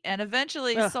beat, and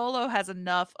eventually Ugh. Solo has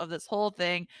enough of this whole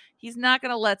thing. He's not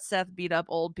going to let Seth beat up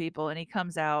old people, and he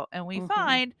comes out, and we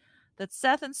find that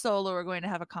Seth and Solo are going to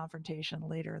have a confrontation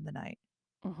later in the night,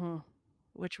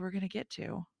 which we're going to get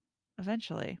to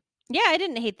eventually. Yeah, I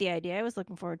didn't hate the idea. I was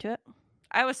looking forward to it.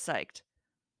 I was psyched.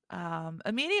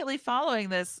 Immediately following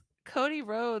this, Cody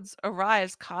Rhodes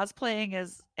arrives cosplaying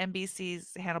as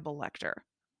NBC's Hannibal Lecter.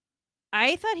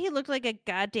 I thought he looked like a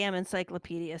goddamn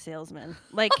encyclopedia salesman.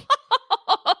 Like,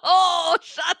 oh,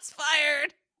 shots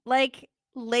fired. like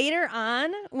later on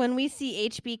when we see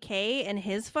HBK and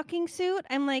his fucking suit,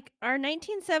 I'm like, are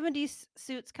 1970s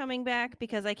suits coming back?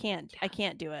 Because I can't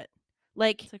do it.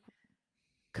 Like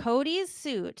Cody's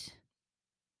suit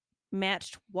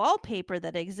matched wallpaper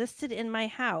that existed in my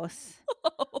house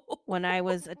when I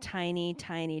was a tiny,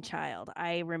 tiny child.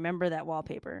 I remember that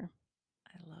wallpaper.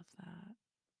 I love that.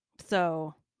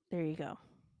 So there you go.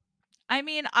 I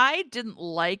mean, I didn't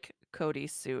like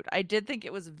Cody's suit. I did think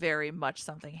it was very much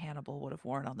something Hannibal would have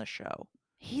worn on the show.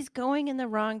 He's going in the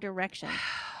wrong direction.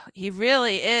 He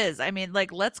really is. I mean,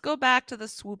 like, let's go back to the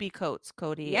swoopy coats,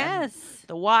 Cody. Yes. And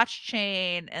the watch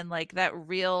chain and like that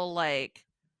real, like,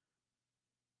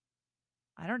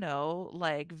 I don't know,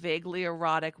 like vaguely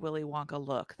erotic Willy Wonka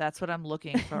look. That's what I'm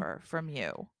looking for from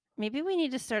you. Maybe we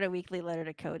need to start a weekly letter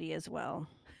to Cody as well.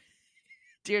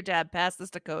 Dear Dad, pass this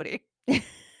to Cody.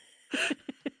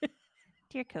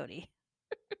 Dear Cody,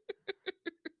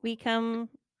 we come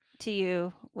to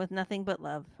you with nothing but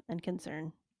love and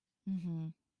concern. Mm-hmm.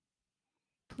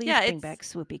 Please Yeah, bring back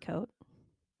Swoopy Coat.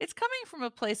 it's coming from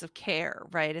a place of care,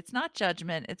 right? It's not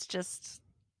judgment. It's just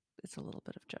it's a little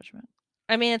bit of judgment.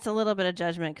 I mean, it's a little bit of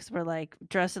judgment because we're like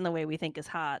dressing the way we think is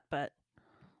hot, but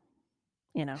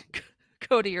you know.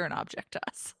 Cody, you're an object to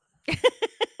us.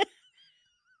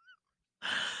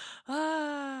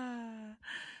 Ah.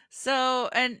 So,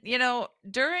 and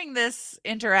during this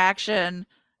interaction,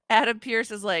 Adam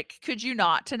Pierce is like, "Could you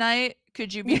not tonight?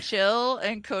 Could you be chill?"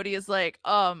 And Cody is like,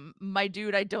 my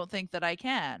dude, I don't think that I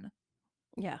can."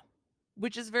 Yeah.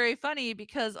 Which is very funny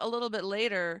because a little bit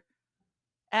later,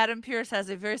 Adam Pierce has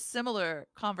a very similar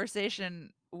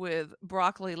conversation with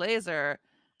Broccoli Laser,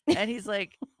 and he's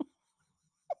like,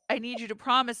 "I need you to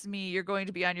promise me you're going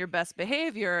to be on your best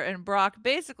behavior." And Brock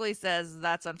basically says,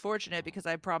 "That's unfortunate because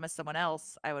I promised someone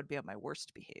else I would be on my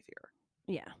worst behavior."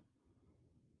 Yeah.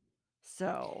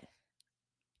 So,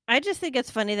 I just think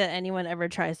it's funny that anyone ever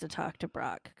tries to talk to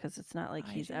Brock because it's not like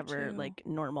I he's do ever too. like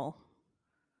normal.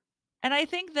 And I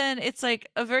think then it's like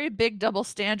a very big double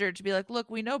standard to be like, "Look,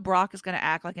 we know Brock is going to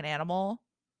act like an animal,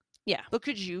 Yeah. but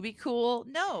could you be cool?"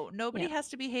 No, Yeah. nobody has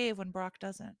to behave when Brock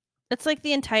doesn't. It's like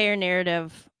the entire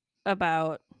narrative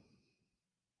about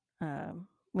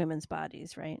women's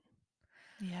bodies, right?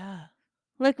 Yeah.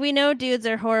 Look, we know dudes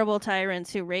are horrible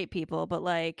tyrants who rape people, but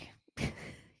like,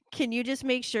 can you just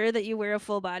make sure that you wear a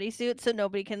full bodysuit so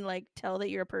nobody can like tell that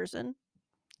you're a person?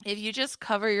 If you just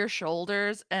cover your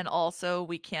shoulders and also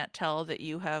we can't tell that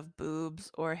you have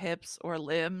boobs or hips or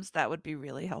limbs, that would be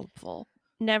really helpful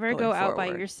Never going go out by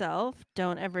forward. yourself.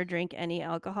 Don't ever drink any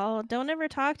alcohol. Don't ever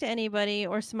talk to anybody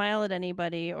or smile at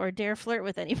anybody or dare flirt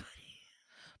with anybody.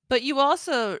 But you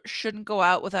also shouldn't go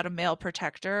out without a male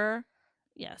protector.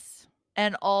 Yes.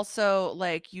 And also,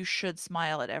 like, you should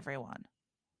smile at everyone.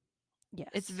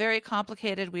 It's Yes. very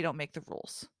complicated. We don't make the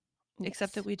rules,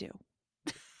 except that Yes. we do.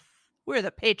 We're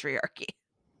the patriarchy.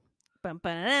 Bum,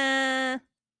 ba-da-da.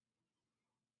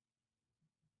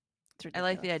 It's I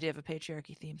like ridiculous. the idea of a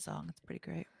patriarchy theme song. It's pretty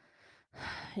great.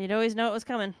 You'd always know it was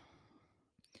coming.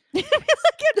 Like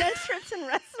an entrance in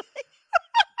wrestling.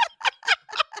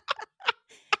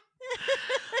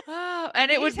 And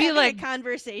it You're would just be having like a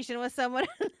conversation with someone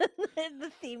and the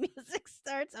theme music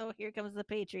starts. Oh, here comes the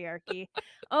patriarchy.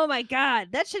 Oh my god,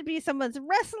 that should be someone's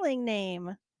wrestling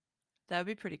name. that would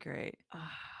be pretty great. Oh,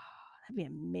 that'd be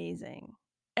amazing.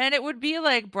 And it would be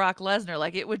like Brock Lesnar,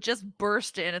 like it would just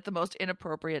burst in at the most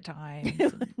inappropriate times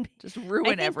and just I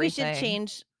ruin think we should everything.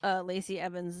 change Lacey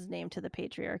Evans' name to the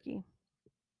patriarchy.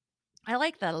 I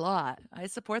like that a lot. I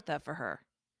support that for her.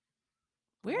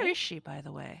 Where Right? is she, by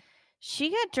the way?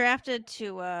 She got drafted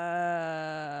to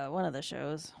one of the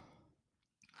shows.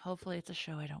 Hopefully, it's a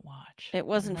show I don't watch. It On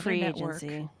wasn't another free network.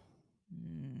 agency.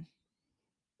 Mm,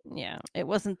 Yeah, it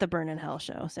wasn't the Burn in Hell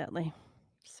show, sadly.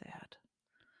 sad.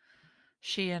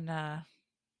 She and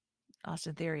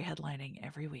Austin Theory headlining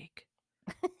every week.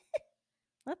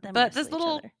 Let them But wrestle each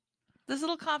other. this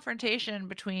little confrontation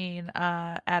between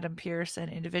Adam Pierce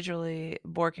and individually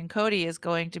Bork and Cody is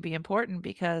going to be important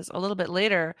because a little bit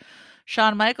later,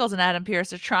 Shawn Michaels and Adam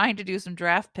Pierce are trying to do some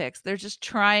draft picks. They're just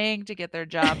trying to get their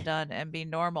job done and be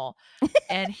normal.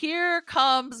 And here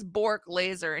comes Bork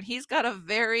Laser, and he's got a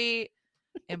very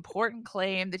important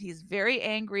claim that he's very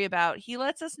angry about. He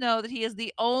lets us know that he is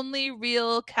the only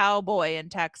real cowboy in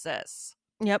Texas.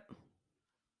 Yep.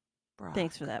 Brock.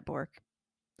 Thanks for that, Bork.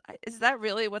 Is that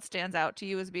really what stands out to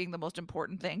you as being the most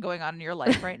important thing going on in your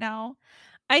life right now?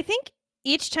 I think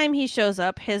each time he shows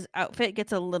up, his outfit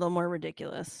gets a little more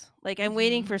ridiculous. Like I'm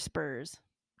waiting for Spurs.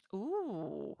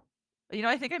 Ooh.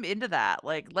 I think I'm into that.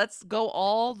 Like, let's go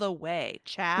all the way. Maybe,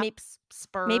 Chaps,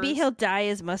 maybe he'll spurs. dye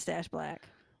his mustache black.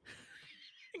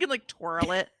 You can like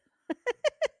twirl it.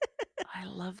 I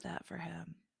love that for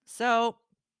him. So,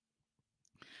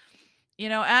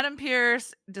 Adam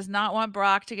Pierce does not want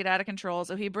Brock to get out of control,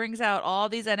 so he brings out all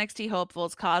these NXT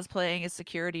hopefuls cosplaying as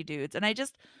security dudes. And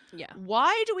Yeah.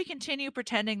 why do we continue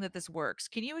pretending that this works?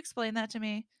 Can you explain that to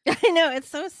me? I know, it's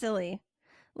so silly.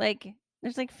 Like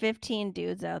there's like 15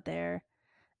 dudes out there.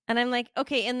 And I'm like,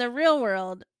 okay, in the real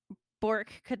world,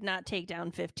 Bork could not take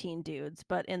down 15 dudes,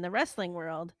 but in the wrestling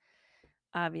world,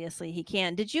 obviously he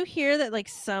can. Did you hear that like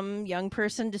some young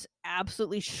person just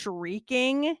absolutely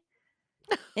shrieking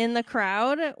in the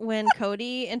crowd when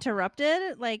Cody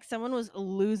interrupted? Like someone was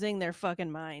losing their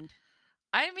fucking mind.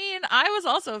 I mean, I was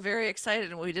also very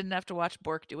excited when we didn't have to watch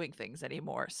Bork doing things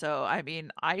anymore. So, I mean,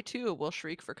 I too will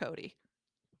shriek for Cody.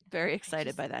 Very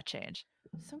excited by that change.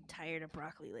 So tired of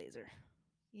Broccoli Laser.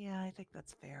 Yeah, I think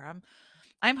that's fair.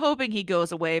 I'm hoping he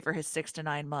goes away for his 6 to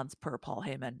 9 months per Paul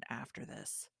Heyman after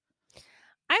this.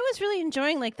 I was really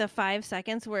enjoying like the 5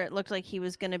 seconds where it looked like he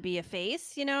was going to be a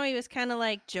face, you know, he was kind of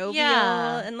like jovial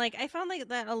Yeah. and like I found like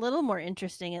that a little more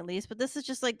interesting at least, but this is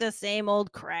just like the same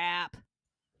old crap.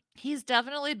 He's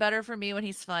definitely better for me when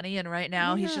he's funny, and right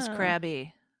now he's just Yeah.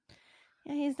 crabby.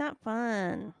 Yeah, he's not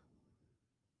fun.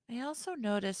 I also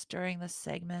noticed during this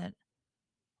segment,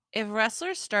 if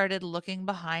wrestlers started looking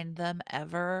behind them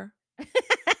ever,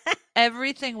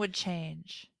 everything would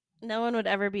change. No one would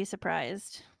ever be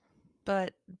surprised.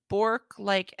 But Bork,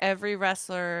 like every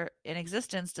wrestler in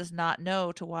existence, does not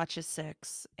know to watch his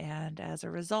six, and as a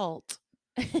result,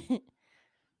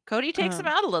 Cody takes him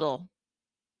um, out a little.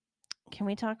 can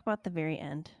we talk about the very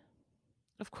end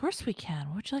Of course we can.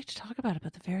 What would you like to talk about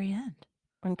the very end?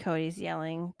 when Cody's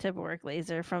yelling to Bork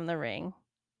Laser from the ring?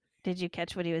 Did you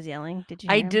catch what he was yelling? Did you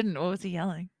I hear him? didn't. What was he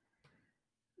yelling?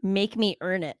 Make me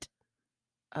earn it.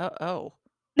 Oh.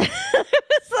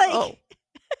 It's Oh. like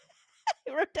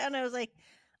I wrote down. I was like,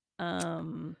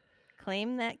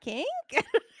 claim that king.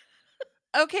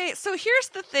 Okay, so here's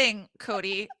the thing,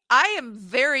 Cody. I am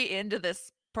very into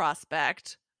this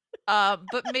prospect, but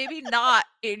maybe not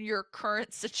in your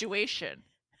current situation.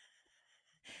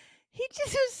 He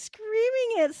just was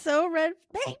screaming it so red.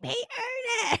 Make me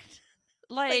earn it.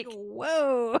 Like, Like,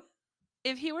 whoa.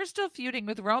 if he were still feuding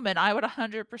with Roman, I would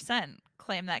 100%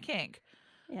 claim that kink.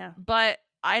 Yeah. But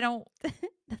I don't.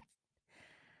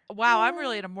 Wow, I'm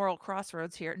really at a moral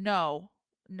crossroads here. No,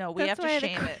 we That's have to why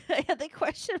shame it. I had the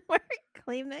question mark.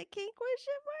 Claim that king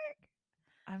question mark.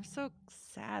 I'm so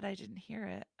sad I didn't hear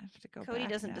it. I have to go Cody back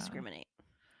doesn't now. discriminate.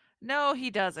 No,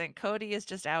 he doesn't. Cody is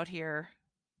just out here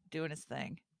doing his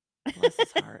thing. Bless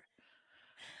his heart.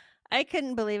 I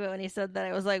couldn't believe it when he said that.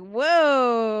 I was like,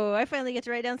 whoa, I finally get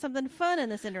to write down something fun in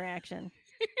this interaction.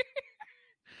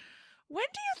 When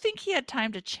do you think he had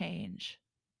time to change?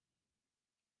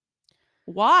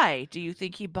 Why do you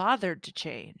think he bothered to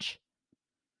change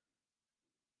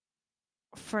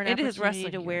For an into his opportunity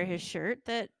wrestling to gear? wear I his mean, shirt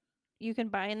that you can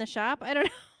buy in the shop. I don't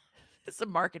know. it's a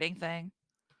marketing thing.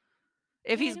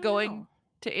 If Yeah, I he's don't going know.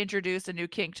 to introduce a new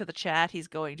kink to the chat, he's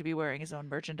going to be wearing his own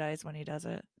merchandise when he does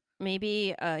it.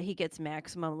 Maybe he gets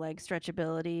maximum leg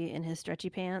stretchability in his stretchy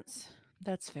pants.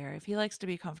 That's fair. If he likes to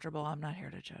be comfortable, I'm not here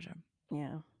to judge him.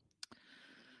 Yeah.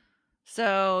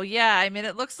 So, yeah, I mean,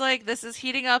 it looks like this is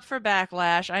heating up for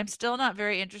Backlash. I'm still not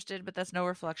very interested, but that's no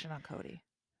reflection on Cody.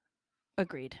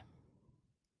 Agreed.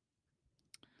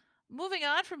 Moving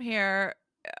on from here,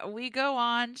 we go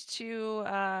on to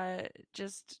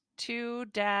just two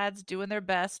dads doing their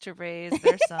best to raise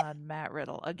their son, Matt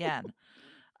Riddle, again.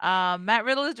 Matt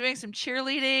Riddle is doing some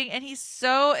cheerleading, and he's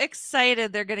so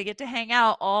excited they're going to get to hang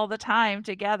out all the time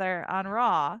together on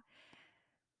Raw.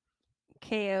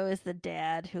 KO is the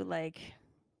dad who like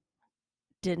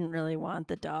didn't really want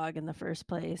the dog in the first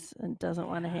place and doesn't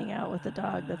want to hang out with the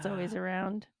dog that's always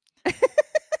around.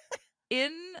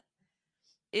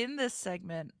 In this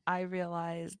segment, I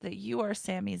realized that you are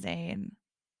Sami Zayn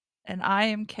and I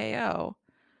am KO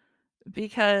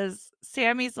because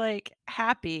Sammy's like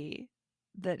happy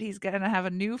that he's gonna have a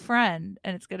new friend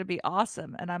and it's gonna be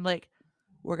awesome. And I'm like,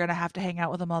 we're gonna have to hang out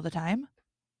with them all the time.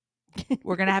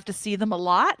 We're gonna have to see them a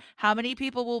lot. How many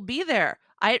people will be there?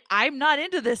 I'm not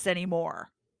into this anymore.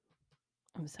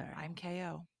 I'm sorry. I'm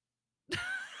KO.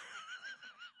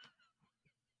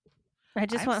 I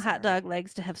just I'm want hot sorry. dog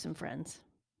legs to have some friends.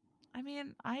 I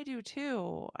mean, I do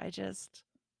too. I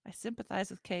sympathize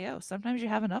with KO. Sometimes you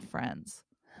have enough friends.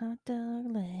 Hot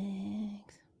dog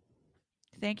legs.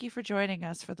 Thank you for joining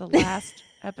us for the last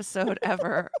episode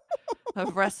ever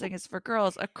of Wrestling is for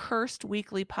Girls, a cursed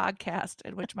weekly podcast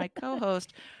in which my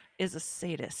co-host is a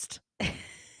sadist.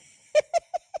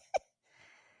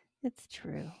 It's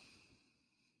true.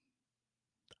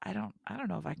 I don't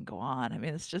know if I can go on. I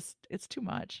mean, it's too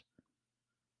much.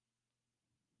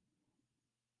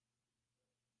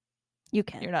 You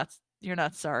can. You're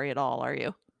not sorry at all, are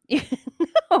you?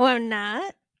 No, I'm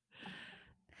not.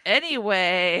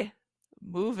 Anyway,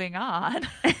 moving on.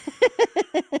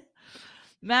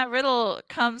 Matt Riddle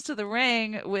comes to the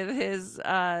ring with his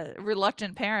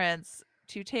reluctant parents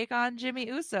to take on Jimmy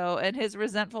Uso and his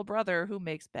resentful brother who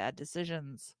makes bad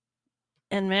decisions.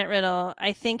 And Matt Riddle,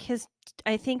 I think his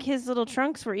little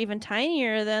trunks were even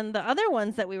tinier than the other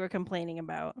ones that we were complaining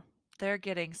about. They're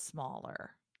getting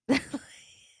smaller.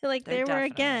 Like They're there were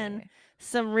again definitely.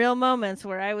 some real moments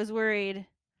where I was worried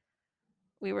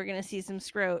we were going to see some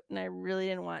scrot and I really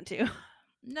didn't want to.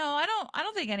 No, I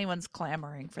don't think anyone's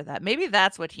clamoring for that. Maybe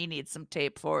that's what he needs some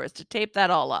tape for, is to tape that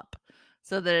all up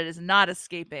so that it is not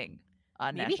escaping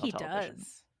on Maybe national he television.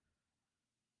 does.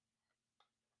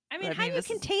 I mean, But, how do you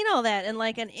contain all that in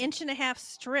like an 1.5 inch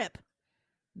strip?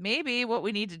 Maybe what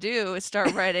we need to do is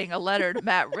start writing a letter to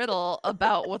Matt Riddle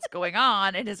about what's going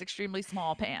on in his extremely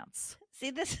small pants.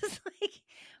 See, this is like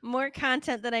more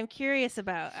content that I'm curious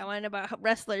about. I want about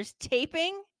wrestlers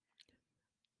taping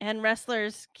and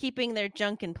wrestlers keeping their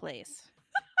junk in place.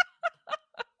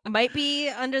 Might be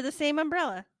under the same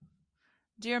umbrella.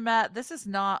 Dear Matt, this is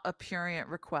not a purient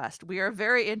request. We are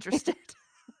very interested.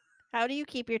 How do you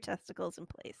keep your testicles in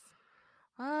place?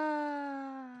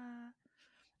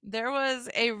 There was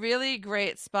a really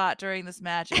great spot during this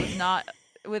match. It was not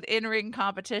with in-ring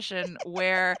competition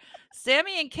where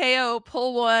Sammy and KO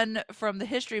pull one from the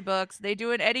history books. They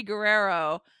do an Eddie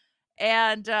Guerrero,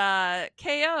 and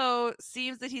KO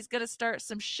seems that he's going to start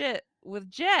some shit with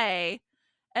Jay,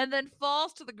 and then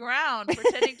falls to the ground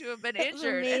pretending to have been That was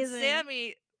injured. And amazing.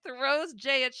 Sammy throws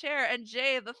Jay a chair, and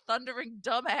Jay, the thundering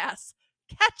dumbass,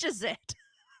 catches it.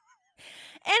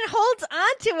 And holds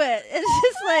on to it.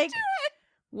 It's just like,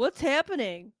 what's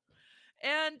happening?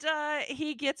 And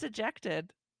he gets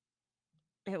ejected.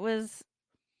 It was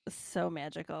so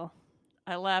magical.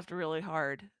 I laughed really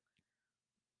hard.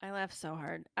 I laughed so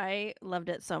hard. I loved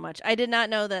it so much. I did not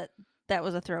know that that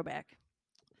was a throwback.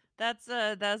 That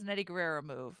was an Eddie Guerrero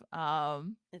move.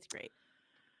 It's great.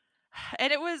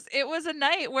 And it was a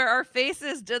night where our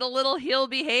faces did a little heel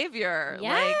behavior.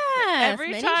 Yes, like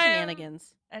every many time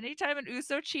shenanigans. anytime an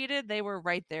Uso cheated, they were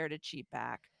right there to cheat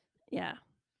back. Yeah.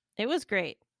 It was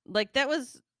great. Like it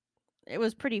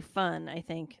was pretty fun, I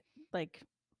think. Like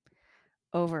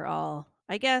overall.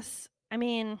 I guess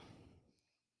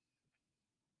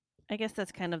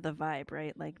that's kind of the vibe,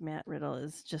 right? Like Matt Riddle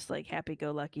is just like happy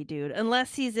go lucky dude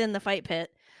unless he's in the fight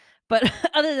pit. But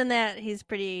other than that, he's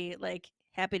pretty like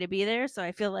happy to be there, so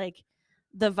I feel like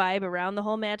the vibe around the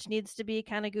whole match needs to be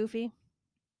kind of goofy.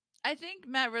 I think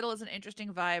Matt Riddle is an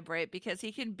interesting vibe, right? Because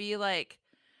he can be like,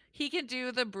 he can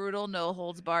do the brutal, no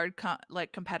holds barred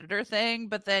like competitor thing,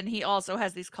 but then he also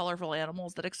has these colorful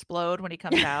animals that explode when he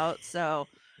comes out. So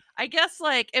I guess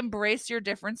like embrace your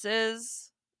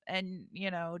differences and,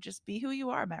 just be who you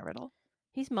are, Matt Riddle.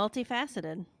 He's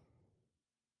multifaceted.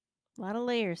 A lot of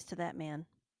layers to that man.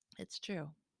 It's true.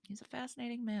 He's a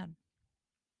fascinating man.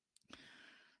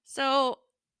 So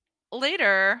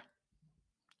later,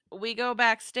 we go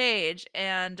backstage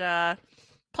and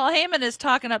Paul Heyman is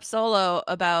talking up Solo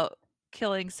about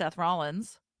killing Seth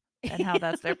Rollins and how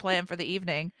that's their plan for the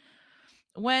evening.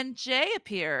 When Jay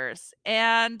appears,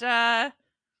 and Jay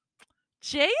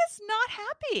is not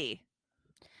happy.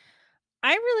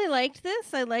 I really liked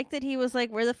this. I liked that he was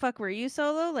like, "Where the fuck were you,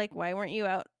 Solo? Like, why weren't you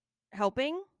out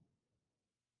helping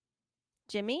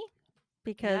Jimmy?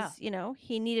 Because,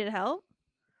 he needed help."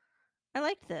 I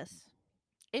liked this.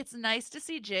 It's nice to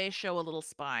see Jay show a little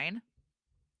spine.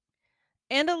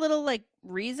 And a little like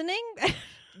reasoning.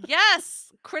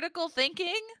 Yes, critical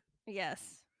thinking.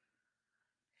 Yes.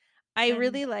 I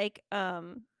really like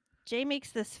Jay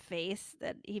makes this face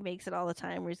that he makes it all the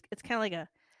time where it's kind of like a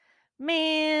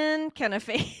man kind of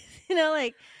face.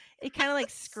 Like it kind of like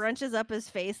scrunches up his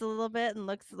face a little bit and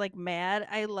looks like mad.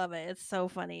 I love it. It's so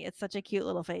funny. It's such a cute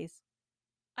little face.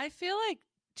 I feel like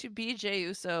to be Jey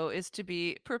Uso is to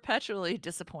be perpetually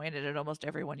disappointed in almost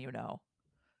everyone you know,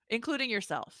 including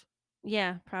yourself.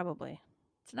 Yeah, probably.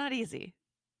 It's not easy.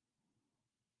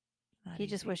 He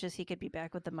just wishes he could be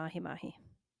back with the Mahi Mahi.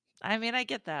 I mean, I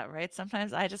get that, right?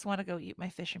 Sometimes I just want to go eat my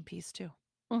fish in peace too.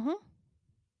 Mm-hmm.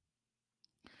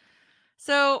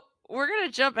 So we're going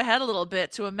to jump ahead a little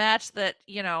bit to a match that,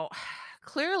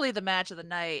 clearly the match of the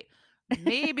night,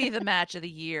 maybe the match of the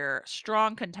year,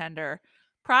 strong contender.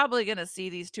 Probably going to see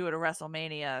these two at a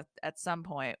WrestleMania at some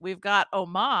point. We've got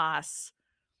Omos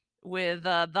with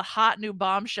the hot new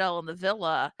bombshell in the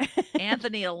villa,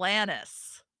 Anthony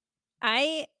Alanis.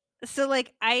 I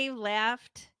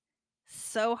laughed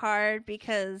so hard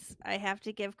because I have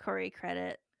to give Corey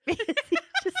credit. Because he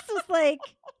just was like,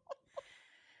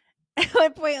 at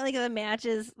one point, like the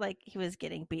matches, like he was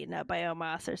getting beaten up by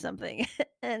Omos or something,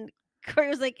 and Corey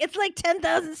was like, "It's like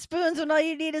 10,000 spoons when all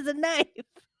you need is a knife."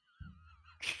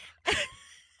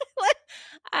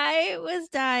 I was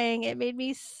dying. It made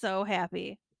me so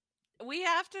happy. We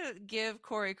have to give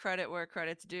Corey credit where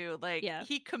credit's due. Like,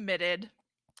 he committed.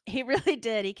 He really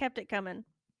did. He kept it coming.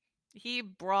 He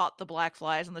brought the black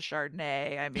flies and the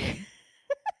Chardonnay. I mean,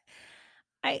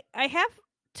 I have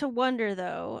to wonder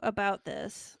though about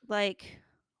this. Like,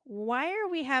 why are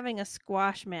we having a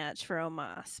squash match for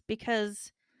Omos?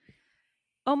 Because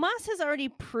Omos has already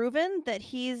proven that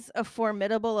he's a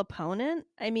formidable opponent.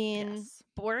 I mean,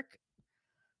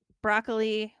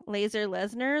 Broccoli Laser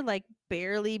Lesnar like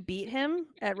barely beat him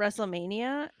at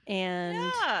WrestleMania,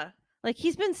 and like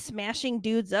he's been smashing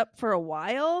dudes up for a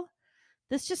while.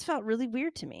 This just felt really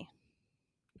weird to me.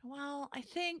 Well,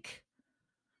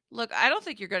 look, I don't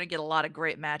think you're going to get a lot of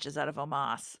great matches out of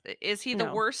Omos. Is he the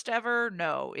No. worst ever?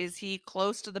 No. Is he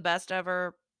close to the best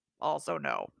ever? Also,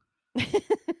 no.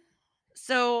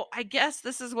 So I guess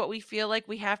this is what we feel like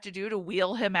we have to do to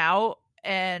wheel him out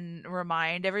and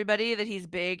remind everybody that he's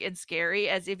big and scary,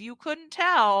 as if you couldn't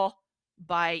tell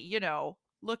by,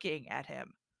 looking at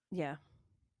him. Yeah.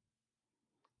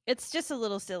 It's just a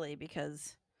little silly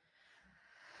because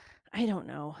I don't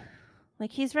know.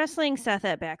 Like, he's wrestling Seth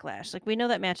at Backlash. Like, we know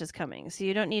that match is coming, so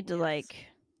you don't need to Yes.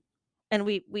 and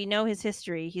we know his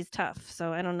history. He's tough,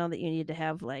 so I don't know that you need to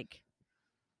have like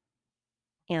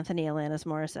Anthony Alanis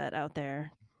Morissette out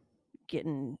there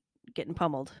getting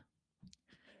pummeled.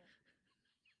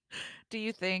 Do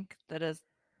you think that as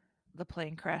the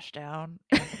plane crashed down,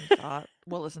 Anthony thought,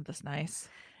 well, isn't this nice?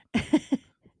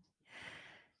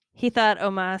 He thought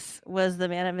Omos was the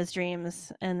man of his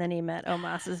dreams, and then he met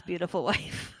Omos's beautiful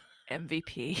wife.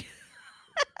 MVP.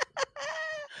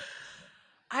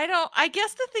 I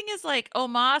guess the thing is, like,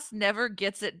 Omos never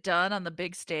gets it done on the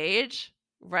big stage,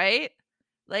 right?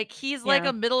 Like, he's like Yeah.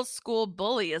 a middle school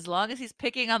bully. As long as he's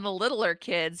picking on the littler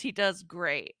kids, he does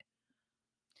great.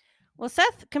 Well,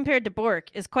 Seth compared to Bork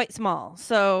is quite small,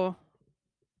 so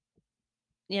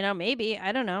maybe,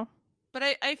 I don't know. But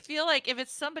I feel like if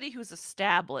it's somebody who's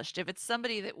established, if it's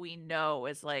somebody that we know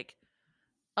is like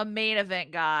a main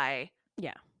event guy,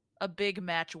 Yeah. a big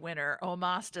match winner,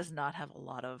 Omos does not have a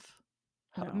lot of.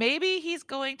 No. Maybe he's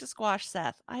going to squash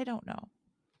Seth. I don't know.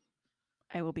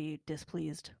 I will be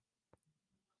displeased.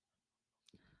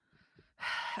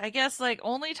 I guess like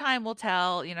only time will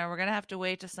tell. We're going to have to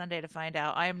wait to Sunday to find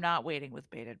out. I am not waiting with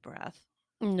bated breath.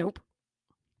 Nope.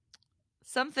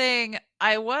 Something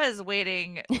I was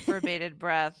waiting for bated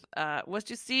breath was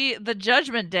to see the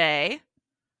Judgment Day.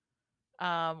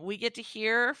 We get to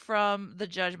hear from the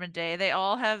Judgment Day. They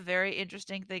all have very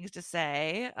interesting things to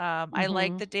say. I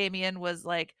like that Damien was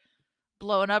like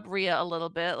blowing up Rhea a little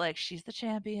bit, like she's the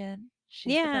champion,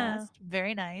 she's the best,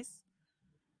 very nice.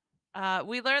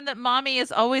 We learned that mommy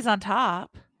is always on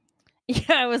top.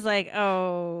 Yeah, I was like,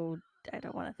 oh, I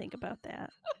don't want to think about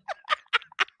that.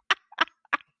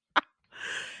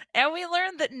 And we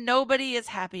learned that nobody is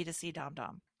happy to see Dom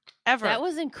Dom ever. That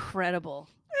was incredible.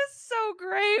 It's so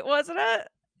great, wasn't it?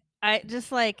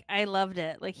 I loved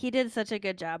it. Like, he did such a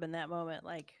good job in that moment.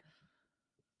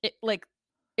 It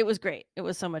was great. It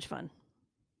was so much fun.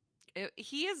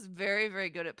 He is very, very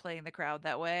good at playing the crowd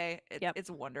that way. Yep. It's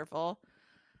wonderful.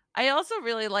 I also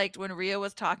really liked when Rhea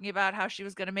was talking about how she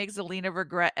was going to make Zelina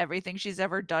regret everything she's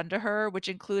ever done to her, which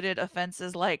included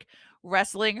offenses like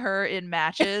wrestling her in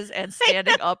matches and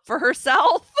standing up for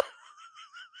herself.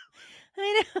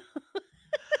 I know.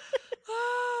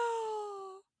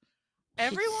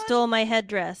 Everyone She stole my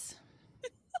headdress.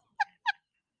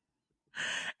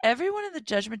 Everyone in the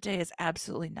Judgment Day is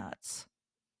absolutely nuts.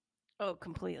 Oh,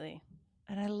 completely.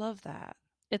 And I love that.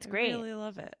 It's great. I really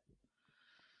love it.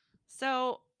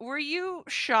 So, were you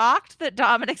shocked that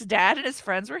Dominic's dad and his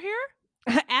friends were here?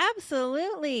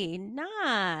 Absolutely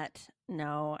not.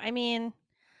 No, I mean,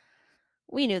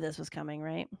 we knew this was coming,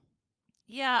 right?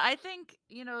 Yeah, I think,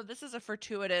 this is a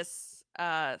fortuitous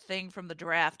thing from the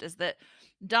draft, is that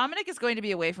Dominic is going to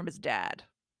be away from his dad.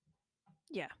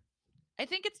 Yeah. I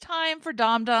think it's time for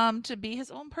Dom Dom to be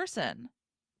his own person.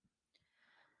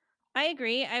 I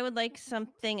agree. I would like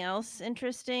something else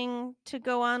interesting to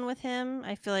go on with him.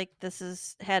 I feel like this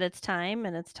has had its time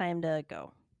and it's time to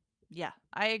go. Yeah,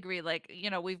 I agree. Like,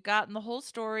 we've gotten the whole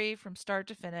story from start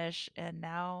to finish, and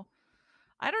now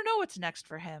I don't know what's next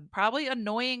for him. Probably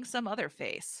annoying some other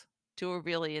face to a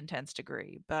really intense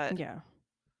degree, but yeah.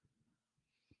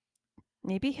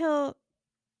 Maybe he'll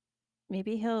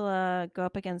go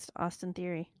up against Austin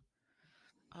Theory.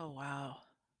 Oh wow.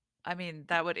 I mean,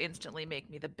 that would instantly make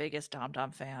me the biggest Dom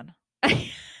Dom fan.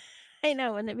 I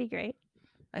know, wouldn't it be great?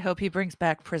 I hope he brings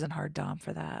back Prison Hard Dom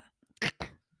for that.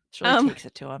 Really takes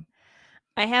it to him.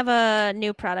 I have a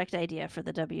new product idea for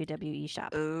the WWE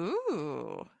shop.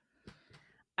 Ooh.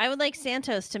 I would like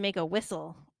Santos to make a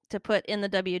whistle to put in the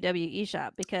WWE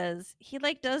shop because he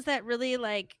does that really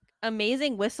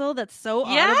amazing whistle that's so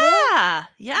audible. Yeah.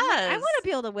 Yes. I want to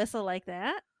be able to whistle like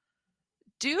that.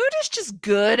 Dude is just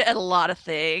good at a lot of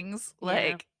things.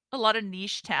 Yeah. A lot of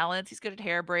niche talents. He's good at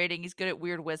hair braiding. He's good at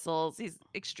weird whistles. He's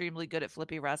extremely good at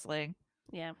flippy wrestling.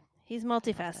 Yeah. He's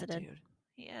multifaceted. Dude.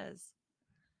 He is.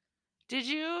 Did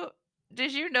you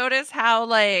notice how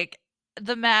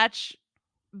the match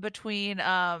between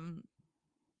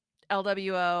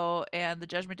LWO and the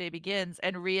Judgment Day begins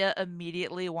and Rhea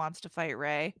immediately wants to fight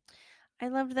Ray? I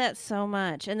loved that so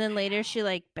much. And then later she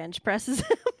bench presses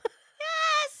him.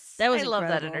 That was I love that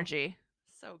incredible. energy.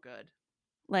 So good.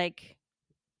 Like,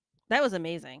 that was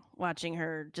amazing watching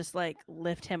her just like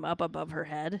lift him up above her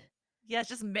head. Yes,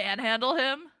 just manhandle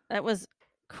him. That was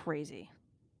crazy.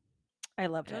 I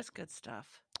loved It it. was good stuff.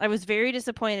 I was very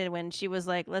disappointed when she was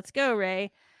like, "Let's go,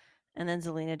 Ray." And then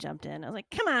Zelina jumped in. I was like,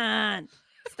 "Come on.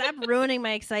 Stop ruining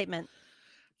my excitement."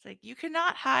 It's like, you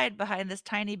cannot hide behind this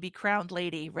tiny becrowned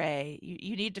lady, Ray.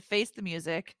 You need to face the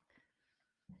music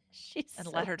She's and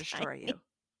so let her destroy tiny. you.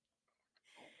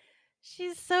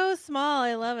 She's so small.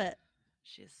 I love it.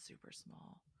 She is super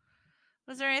small.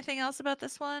 Was there anything else about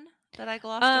this one that I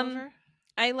glossed Um, over?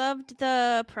 I loved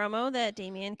the promo that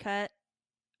Damien cut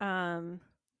um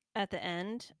at the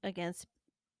end against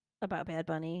about Bad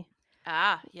Bunny.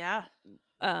 Ah, yeah.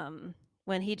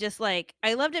 When he just like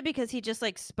I loved it because he just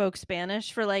like spoke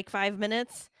Spanish for like 5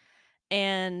 minutes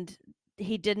and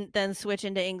he didn't then switch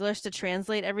into English to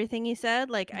translate everything he said.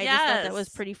 Like I just thought that was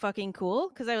Yes. pretty fucking cool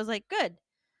cuz I was like, good.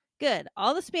 Good.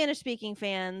 All the Spanish speaking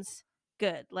fans,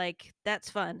 good. Like that's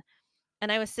fun.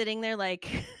 And I was sitting there like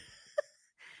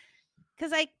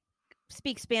cuz I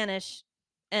speak Spanish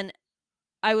and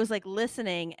I was like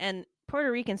listening, and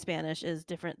Puerto Rican Spanish is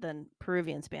different than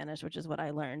Peruvian Spanish, which is what I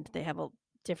learned. They have a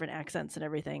different accents and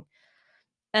everything.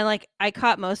 And like I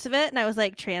caught most of it, and I was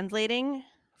like translating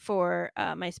for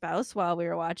my spouse while we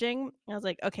were watching. I was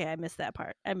like, okay, I missed that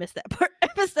part. I missed that part. I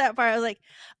missed that part. I was like,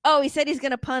 oh, he said he's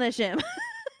gonna punish him.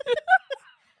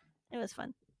 It was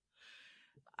fun.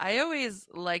 I always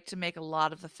like to make a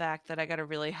lot of the fact that I got a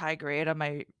really high grade on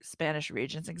my Spanish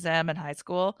Regents exam in high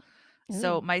school.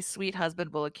 So Ooh, my sweet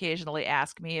husband will occasionally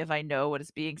ask me if I know what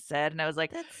is being said. And I was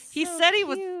like, that's he so said he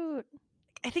was, cute.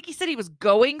 I think he said he was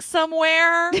going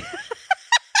somewhere.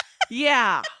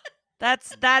 Yeah.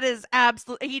 That is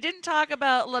absolutely. He didn't talk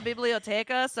about La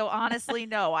Biblioteca, so honestly,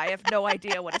 no, I have no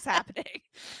idea what is happening.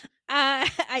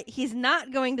 He's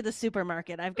not going to the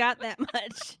supermarket. I've got that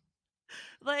much.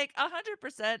 Like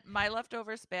 100%, my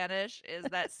leftover Spanish is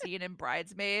that scene in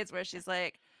Bridesmaids where she's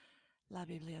like, La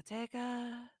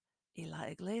biblioteca y la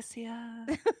iglesia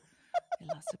y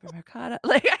la supermercado.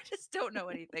 Like, I just don't know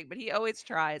anything, but he always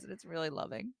tries, and it's really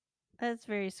loving. That's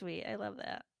very sweet. I love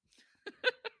that.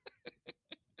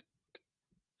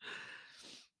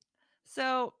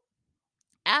 So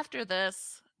after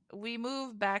this, we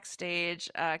move backstage.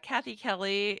 Kathy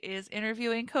Kelly is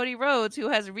interviewing Cody Rhodes, who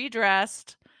has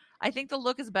redressed. I think the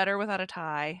look is better without a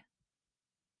tie.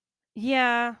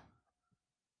 Yeah,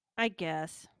 I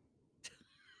guess.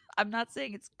 I'm not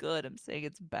saying it's good, I'm saying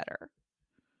it's better.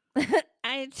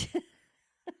 I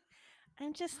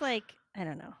I'm just like, I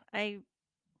don't know.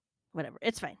 Whatever.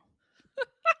 It's fine.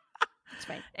 It's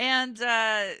fine. And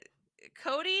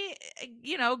Cody,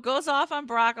 goes off on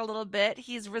Brock a little bit.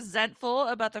 He's resentful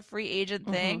about the free agent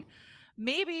Mhm. thing.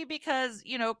 Maybe because,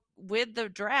 with the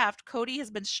draft, Cody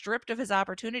has been stripped of his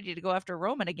opportunity to go after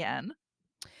Roman again.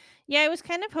 Yeah, I was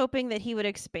kind of hoping that he would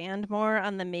expand more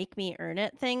on the make me earn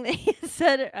it thing that he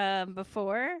said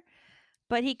before,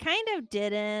 but he kind of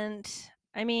didn't.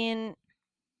 I mean,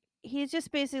 he's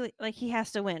just basically like he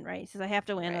has to win, right? He says I have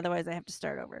to win, Right. otherwise I have to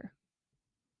start over.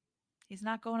 He's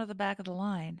not going to the back of the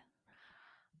line.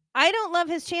 I don't love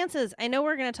his chances. I know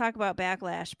we're going to talk about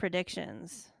backlash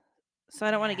predictions, so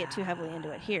I don't want to get too heavily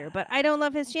into it here, but Yeah. I don't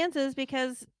love his chances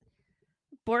because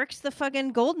Bork's the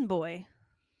fucking golden boy.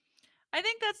 I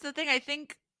think that's the thing. I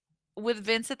think with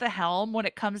Vince at the helm, when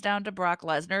it comes down to Brock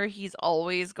Lesnar, he's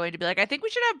always going to be like, I think we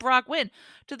should have Brock win.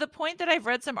 To the point that I've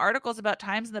read some articles about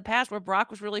times in the past where Brock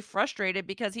was really frustrated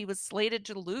because he was slated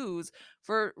to lose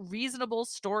for reasonable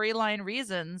storyline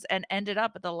reasons and ended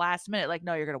up at the last minute, like,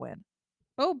 no, you're going to win.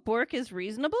 Oh, Bork is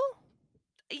reasonable?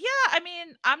 Yeah, I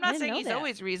mean, I'm I not didn't saying know he's that.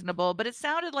 always reasonable, but it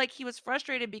sounded like he was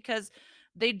frustrated because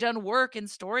they'd done work in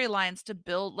storylines to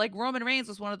build, like Roman Reigns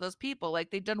was one of those people. Like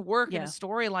they'd done work in a Yeah.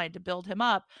 storyline to build him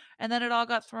up, and then it all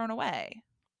got thrown away.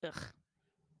 Ugh,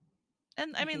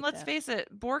 And I I mean, hate let's that. face it,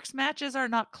 Bork's matches are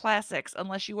not classics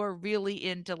unless you are really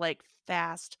into like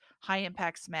fast, high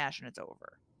impact smash and it's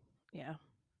over. Yeah.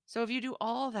 So if you do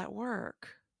all that work,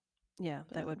 Yeah,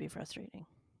 that would boom. be frustrating.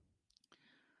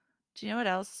 Do you know what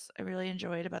else I really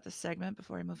enjoyed about this segment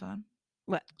before I move on?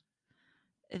 What?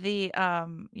 They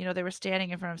were standing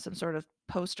in front of some sort of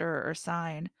poster or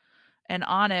sign, and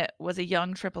on it was a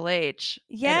young Triple H,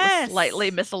 and it was slightly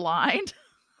Yes. misaligned.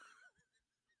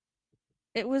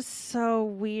 It was so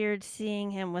weird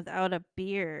seeing him without a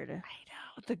beard. I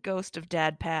know. The ghost of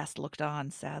Dad Past looked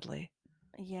on sadly.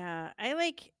 Yeah, I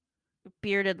like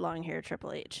bearded long hair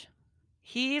Triple H.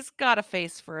 He's got a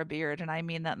face for a beard, and I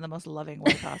mean that in the most loving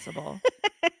way possible.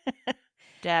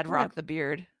 Dad what a rock the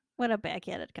beard. what a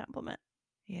backhanded compliment.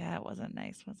 Yeah, it wasn't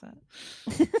nice, was it?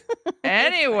 It's fine.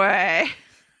 Anyway.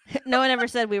 No one ever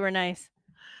said we were nice.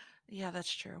 Yeah,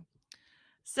 that's true.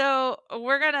 So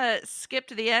we're going to skip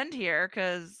to the end here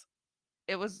because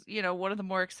it was, one of the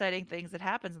more exciting things that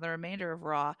happens in the remainder of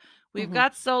Raw. We've Mhm.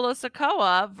 got Solo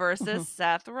Sikoa versus Mhm.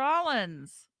 Seth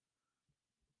Rollins.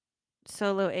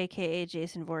 Solo, aka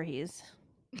Jason Voorhees.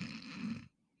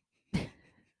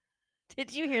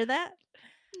 Did you hear that?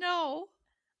 No.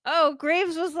 Oh,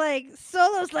 Graves was like,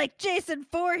 Solo's like Jason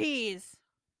Voorhees.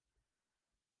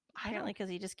 I Apparently, don't. because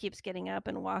he just keeps getting up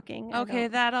and walking. Okay,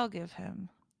 that I'll give him.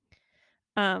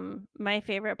 My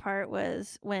favorite part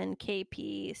was when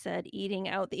KP said eating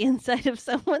out the inside of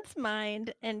someone's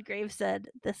mind, and Graves said,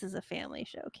 "This is a family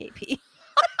show, KP."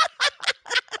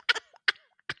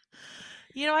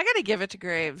 I got to give it to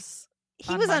Graves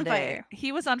He on was on Monday. fire.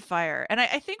 He was on fire. And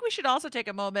I think we should also take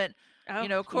a moment.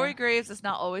 Oh, Corey yeah. Graves is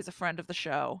not always a friend of the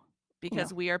show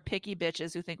because No. we are picky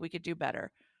bitches who think we could do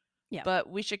better. Yeah. But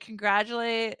we should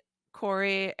congratulate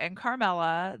Corey and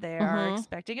Carmella. They are Mhm.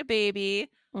 expecting a baby.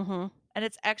 Mhm. And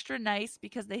it's extra nice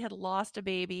because they had lost a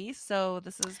baby. So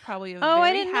this is probably a Oh, I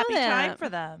very didn't know happy time that. for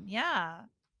them. Yeah.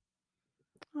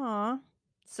 Aw.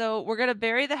 So we're gonna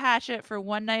bury the hatchet for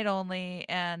one night only,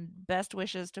 and best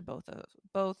wishes to both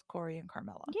Corey and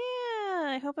Carmella. Yeah.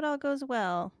 I hope it all goes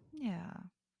well. Yeah,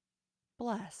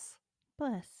 bless.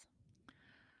 Bless.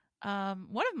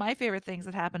 One of my favorite things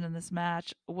that happened in this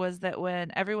match was that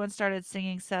when everyone started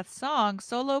singing Seth's song,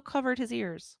 Solo covered his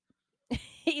ears.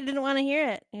 He didn't want to hear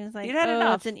it. He was like, He'd had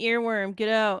 "Oh, it's enough. an earworm. Get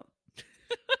out."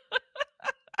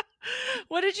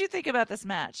 What did you think about this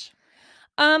match?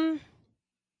 Um,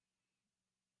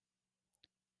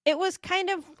 it was kind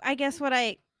of, I guess, what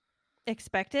I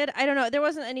expected. I don't know. There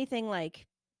wasn't anything like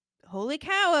holy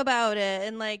cow about it,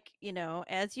 and like,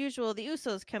 as usual, the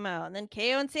Usos come out, and then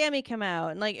KO and Sammy come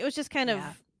out, and like it was just kind of,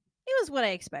 Yeah. it was what I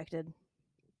expected.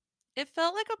 It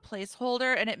felt like a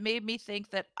placeholder, and it made me think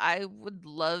that I would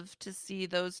love to see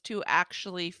those two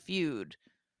actually feud.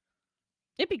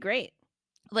 It'd be great.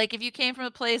 Like, if you came from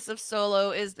a place of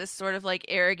Solo is this sort of like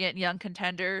arrogant young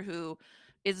contender who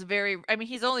is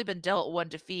he's only been dealt one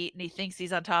defeat and he thinks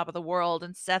he's on top of the world,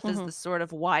 and Seth is Hmm. the sort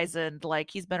of wizened,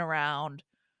 like he's been around,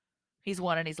 he's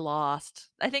won and he's lost.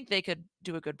 I think they could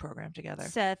do a good program together.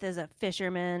 Seth is a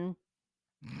fisherman.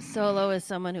 Solo is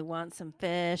someone who wants some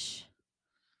fish.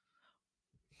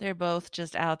 They're both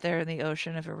just out there in the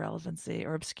ocean of irrelevancy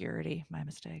or obscurity. My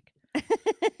mistake.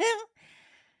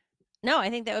 No,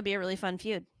 I think that would be a really fun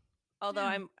feud.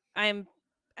 Although Yeah.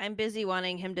 I'm busy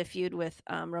wanting him to feud with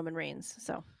Roman Reigns.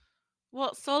 So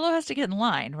Well, Solo has to get in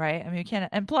line, right? I mean, you can't.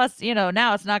 And plus,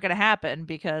 now it's not going to happen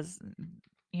because,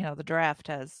 the draft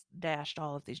has dashed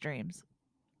all of these dreams.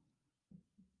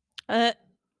 are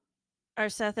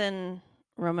Seth and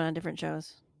Roman on different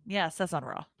shows? Yes, that's on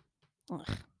Raw. Ugh,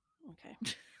 okay.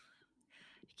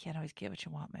 You can't always get what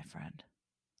you want, my friend.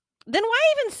 Then why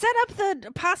even set up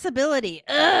the possibility?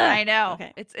 Ugh. I know.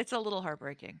 Okay. It's a little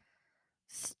heartbreaking.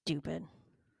 Stupid.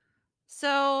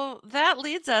 So that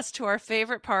leads us to our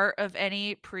favorite part of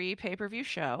any pre-pay-per-view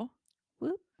show.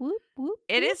 Whoop whoop whoop.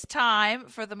 It whoop. is time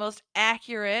for the most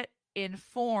accurate,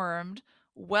 informed,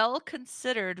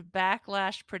 well-considered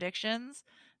backlash predictions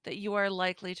that you are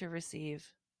likely to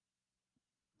receive.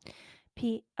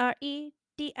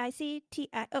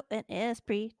 PREDICTIONS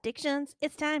predictions.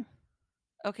 It's time.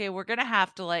 Okay, we're going to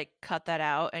have to cut that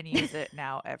out and use it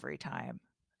now every time.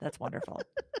 That's wonderful.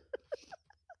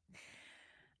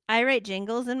 I write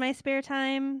jingles in my spare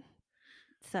time,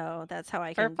 so that's how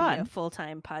I For can be a fun.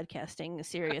 full-time podcasting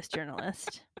serious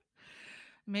journalist.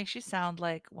 Makes you sound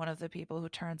like one of the people who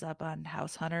turns up on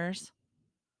House Hunters.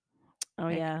 Oh,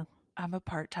 yeah. I'm a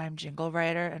part-time jingle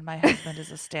writer and my husband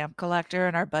is a stamp collector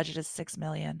and our budget is $6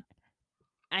 million.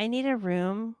 I need a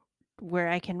room where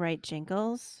I can write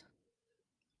jingles.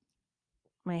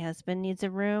 My husband needs a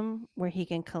room where he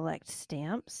can collect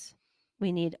stamps.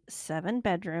 We need 7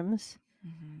 bedrooms,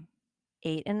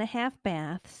 8.5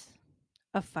 baths,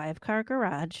 a 5-car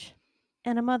garage,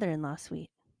 and a mother-in-law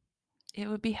suite. It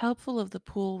would be helpful if the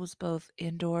pool was both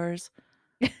indoors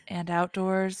and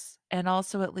outdoors and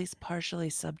also at least partially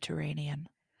subterranean.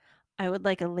 I would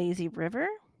like a lazy river,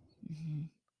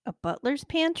 a butler's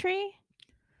pantry,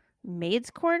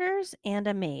 maid's quarters, and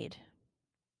a maid.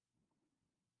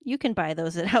 You can buy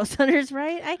those at House Hunters,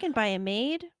 right? I can buy a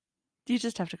maid. You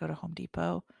just have to go to Home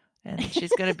Depot and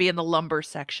she's going to be in the lumber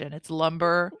section. It's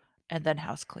lumber and then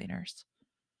house cleaners.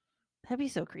 That'd be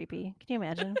so creepy. Can you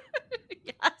imagine?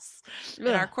 Yes. In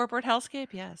our corporate hellscape,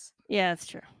 yes. Yeah, that's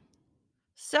true.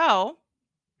 So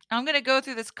I'm going to go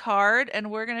through this card and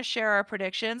we're going to share our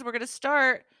predictions. We're going to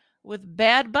start with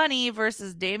Bad Bunny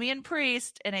versus Damian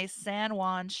Priest in a San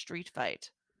Juan street fight.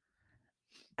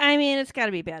 I mean, it's got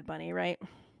to be Bad Bunny, right?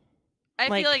 I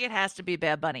feel like Like, it has to be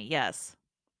Bad Bunny, yes.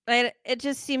 it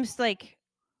just seems like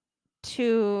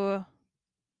too.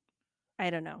 I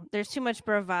don't know. There's too much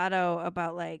bravado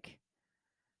about like,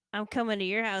 I'm coming to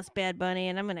your house, Bad Bunny,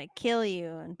 and I'm gonna kill you.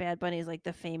 And Bad Bunny's like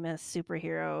the famous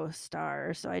superhero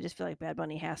star, so I just feel like Bad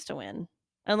Bunny has to win,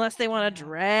 unless they want to Yeah.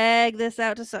 drag this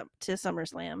out to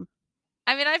SummerSlam.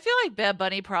 I mean, I feel like Bad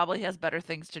Bunny probably has better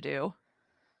things to do.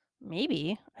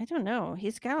 Maybe, I don't know.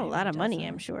 He's got a Maybe lot he of money,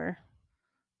 I'm doesn't. sure.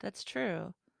 That's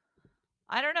true.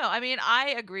 I don't know. I mean, I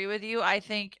agree with you. I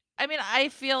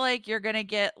feel like you're going to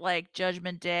get like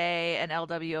Judgment Day and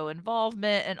LWO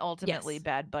involvement, and ultimately Yes,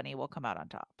 Bad Bunny will come out on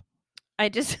top. I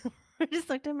just I just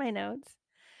looked at my notes,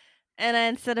 and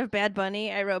instead of Bad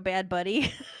Bunny, I wrote Bad Buddy,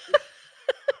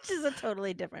 which is a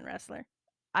totally different wrestler.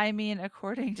 I mean,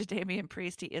 according to Damian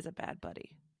Priest, he is a bad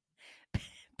buddy.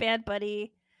 Bad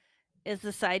Buddy is the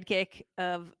sidekick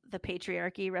of the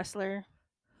patriarchy wrestler.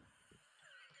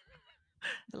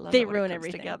 I love They it when it ruin comes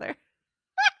everything. together.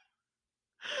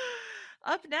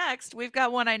 Up next, we've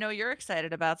got one I know you're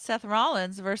excited about, Seth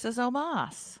Rollins versus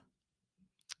Omos.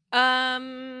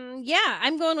 Yeah,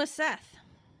 I'm going with Seth.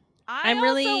 I I'm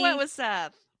also went really with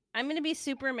Seth. I'm gonna be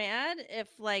super mad if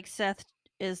like Seth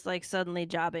is like suddenly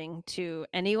jobbing to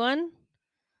anyone,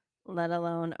 let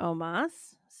alone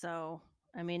Omos. So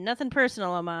I mean, nothing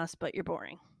personal, Omos, but you're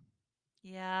boring.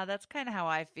 Yeah, that's kind of how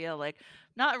I feel. Like,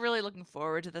 not really looking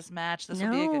forward to this match. This will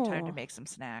be a good time to No, make some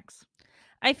snacks.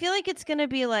 I feel like it's gonna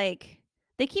be like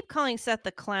they keep calling Seth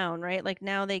the clown, right? Like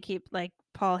now they keep like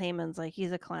Paul Heyman's like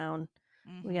he's a clown.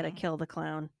 We gotta Mm-hmm. kill the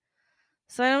clown.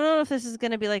 So I don't know if this is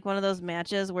gonna be like one of those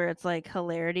matches where it's like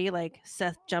hilarity, like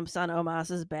Seth jumps on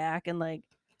Omos's back and like,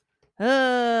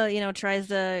 tries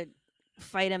to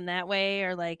fight him that way,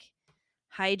 or like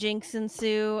hijinks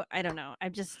ensue. I don't know. I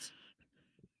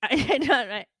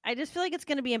don't. I just feel like it's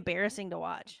gonna be embarrassing to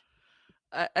watch.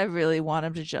 I really want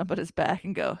him to jump on his back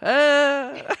and go,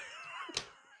 ah!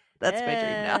 That's my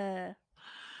dream now.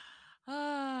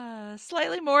 Uh,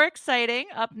 Slightly more exciting.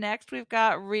 Up next, we've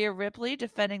got Rhea Ripley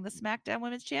defending the SmackDown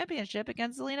Women's Championship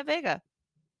against Zelina Vega.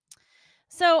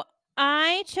 so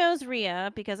I chose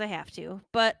Rhea because I have to,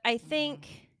 but I Mhm.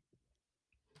 think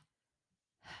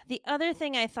the other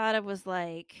thing I thought of was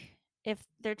like if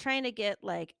they're trying to get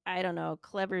like I don't know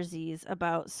clever Z's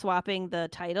about swapping the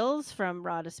titles from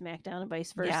Raw to SmackDown and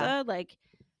vice Yeah. versa, like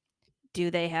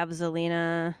do they have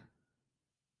Zelina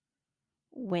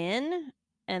win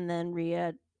and then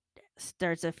Rhea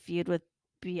starts a feud with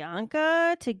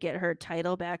Bianca to get her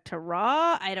title back to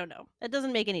Raw? I don't know. It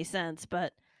doesn't make any sense,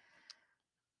 but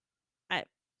I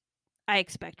I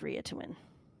expect Rhea to win.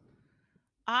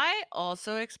 I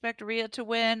also expect Rhea to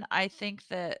win. I think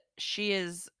that she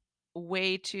is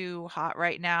way too hot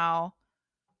right now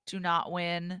to not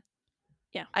win.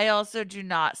 Yeah. I also do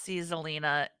not see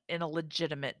Zelina in a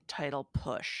legitimate title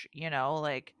push,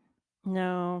 like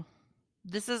No.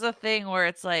 this is a thing where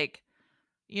it's like,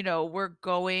 we're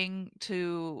going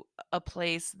to a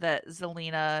place that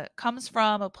Zelina comes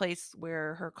from, a place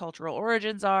where her cultural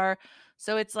origins are.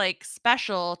 So it's like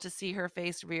special to see her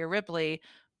face Rhea Ripley.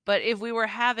 But if we were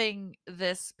having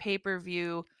this pay per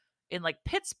view in like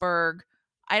Pittsburgh,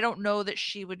 I don't know that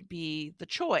she would be the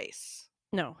choice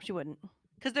No, she wouldn't.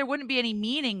 because there wouldn't be any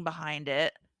meaning behind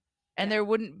it and Yeah. there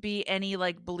wouldn't be any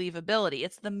like believability.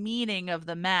 It's the meaning of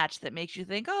the match that makes you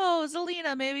think, oh,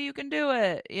 Zelina, maybe you can do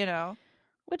it.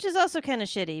 Which is also kind of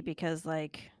shitty because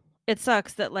like it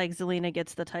sucks that like Zelina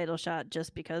gets the title shot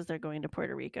just because they're going to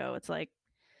Puerto Rico. It's like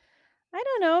I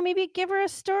don't know, maybe give her a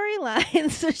storyline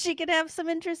so she could have some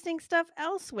interesting stuff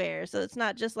elsewhere. So it's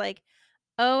not just like,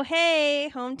 oh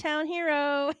hey, hometown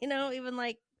hero, even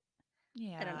like I don't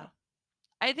Yeah. know.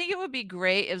 I think it would be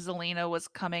great if Zelina was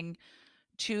coming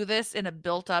to this in a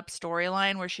built up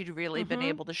storyline where she'd really been Mhm.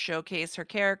 able to showcase her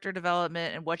character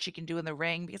development and what she can do in the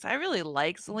ring because I really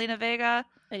like Zelina Vega.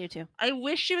 I do too. I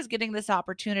wish she was getting this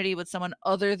opportunity with someone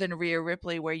other than Rhea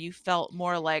Ripley where you felt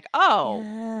more like, oh,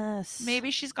 Yes. maybe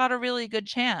she's got a really good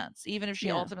chance, even if she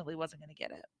Yeah. ultimately wasn't going to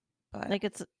get it. But Like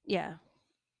it's yeah.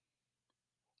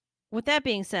 With that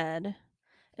being said,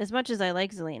 as much as I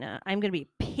like Zelina, I'm gonna be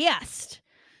pissed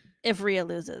if Rhea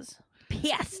loses. no,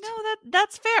 Pissed.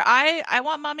 that's fair. I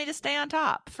want mommy to stay on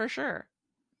top for sure.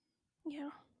 Yeah.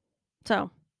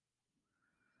 So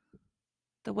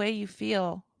The way you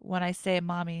feel when I say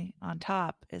mommy on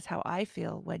top is how I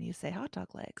feel when you say hot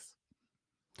dog legs.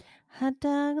 hot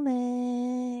dog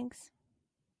legs.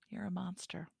 You're a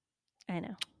monster. I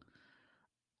know.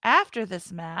 After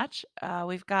this match,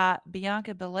 we've got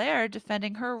Bianca Belair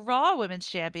defending her Raw Women's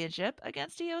Championship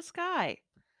against Io Sky.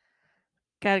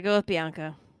 Gotta go with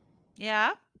Bianca.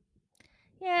 Yeah,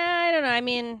 Yeah, I don't know. I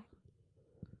mean,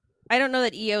 I don't know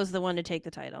that Io's the one to take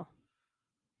the title.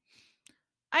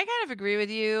 I kind of agree with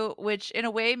you, which in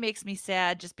a way makes me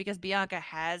sad just because Bianca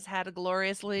has had a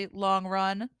gloriously long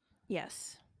run.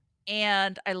 Yes.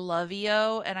 And I love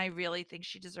Io, and I really think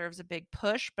she deserves a big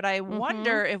push. But I Mm-hmm.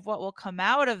 wonder if what will come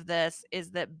out of this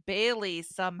is that Bailey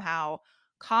somehow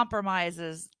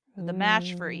compromises the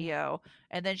match for Ooh. Io,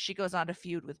 and then she goes on to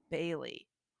feud with Bailey.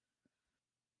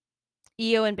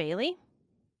 Io and Bailey?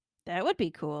 That would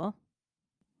be cool.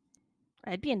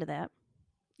 I'd be into that.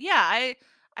 Yeah,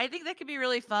 I think that could be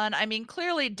really fun. I mean,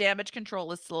 clearly Damage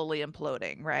Control is slowly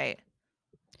imploding, right?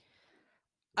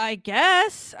 I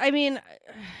guess. I mean,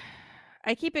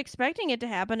 I keep expecting it to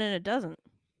happen and it doesn't.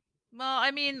 Well, I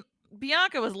mean,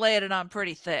 Bianca was laying it on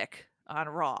pretty thick on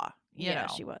Raw, you Yeah,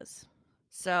 know. she was.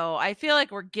 So I feel like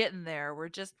we're getting there. We're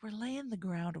laying the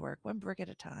groundwork one brick at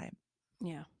a time.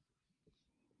 Yeah.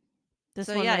 This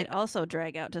So one yeah, might also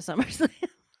drag out to SummerSlam.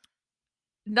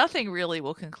 nothing really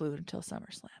will conclude until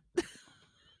SummerSlam.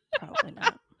 Probably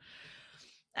not.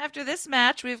 After this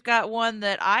match, we've got one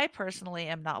that I personally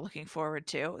am not looking forward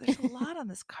to. There's a lot on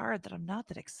this card that I'm not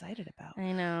that excited about.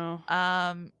 I know.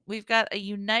 We've got a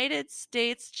United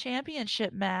States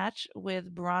Championship match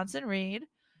with Bronson Reed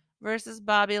versus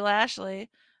Bobby Lashley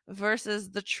versus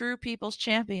the True People's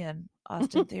Champion,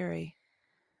 Austin Theory.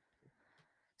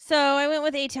 So I went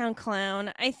with A-Town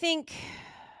Clown. I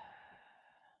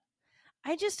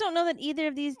just don't know that either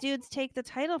of these dudes take the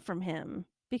title from him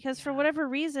because for Yeah. whatever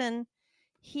reason,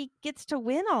 he gets to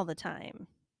win all the time.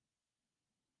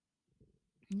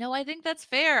 No, I think that's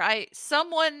fair.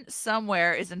 Someone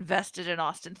somewhere is invested in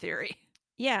Austin Theory.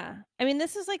 Yeah. I mean,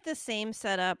 this is like the same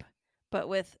setup, but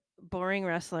with boring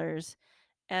wrestlers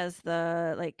as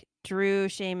the like Drew,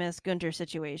 Sheamus, Gunter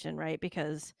situation, right?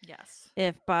 Because Yes.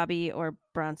 if Bobby or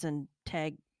Bronson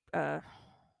tag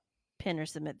pin or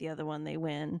submit the other one, they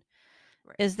win.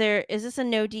 Right. Is this a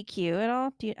no DQ at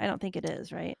all? I don't think it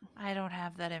is, right? I don't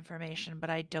have that information, but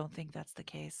I don't think that's the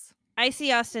case. I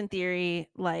see Austin Theory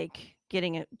like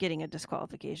getting a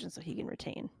disqualification so he can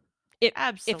retain. If he can't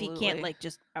Absolutely. like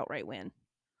just outright win.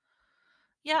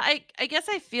 Yeah, I guess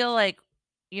I feel like,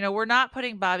 we're not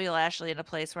putting Bobby Lashley in a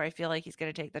place where I feel like he's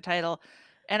going to take the title.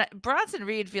 And Bronson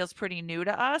Reed feels pretty new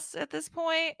to us at this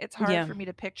point. It's hard Yeah. for me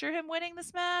to picture him winning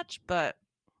this match, but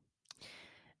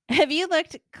Have you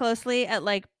looked closely at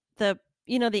like the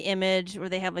image where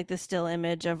they have like the still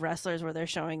image of wrestlers where they're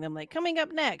showing them like coming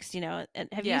up next, and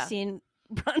have you yeah. seen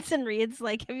Bronson Reed's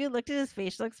like have you looked at his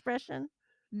facial expression?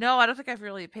 No, I don't think I've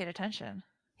really paid attention.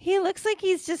 He looks like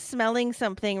he's just smelling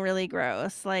something really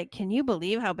gross. Like, can you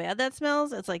believe how bad that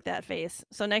smells? It's like that face.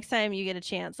 So next time you get a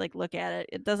chance, like look at it.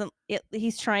 It doesn't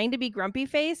he's trying to be grumpy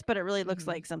face, but it really looks Mhm.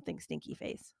 like something stinky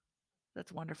face.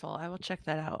 That's wonderful. I will check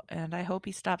that out, and I hope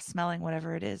he stops smelling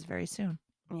whatever it is very soon.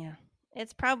 Yeah.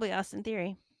 It's probably Austin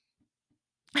Theory.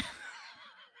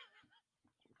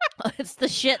 It's the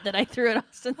shit that I threw at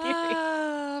Austin Theory.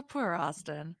 Ah, poor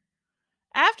Austin.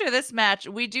 After this match,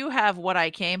 we do have what I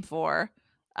came for.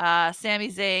 Sami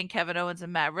Zayn, Kevin Owens,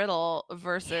 and Matt Riddle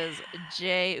versus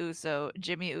Jey Uso,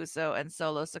 Jimmy Uso, and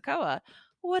Solo Sikoa.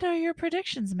 What are your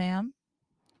predictions, ma'am?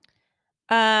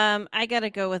 I gotta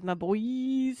go with my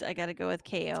boys. I gotta go with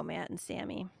KO, Matt, and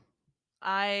Sammy.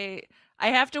 I I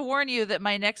have to warn you that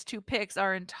my next two picks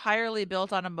are entirely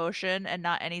built on emotion and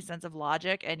not any sense of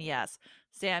logic. And yes,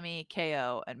 Sammy,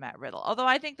 KO, and Matt Riddle. Although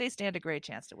I think they stand a great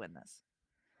chance to win this.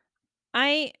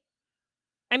 I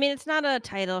mean, it's not a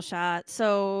title shot,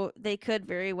 so they could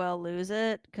very well lose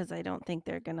it because I don't think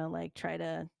they're gonna like try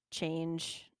to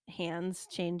change hands,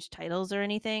 change titles or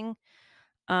anything.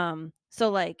 So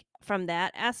like from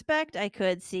that aspect, I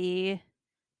could see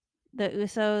the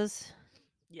Usos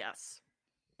Yes.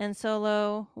 and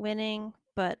Solo winning,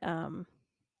 but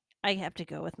I have to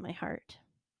go with my heart.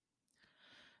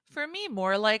 For me,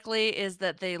 more likely is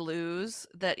that they lose,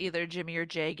 that either Jimmy or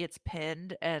Jay gets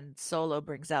pinned and Solo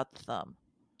brings out the thumb.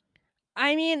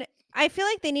 I mean, I feel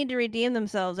like they need to redeem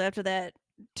themselves after that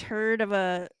turd of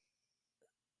a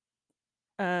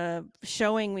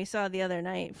showing we saw the other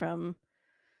night from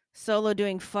Solo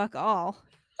doing fuck all.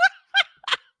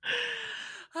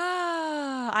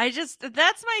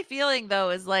 That's my feeling though,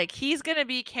 is like he's going to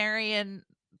be carrying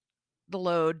the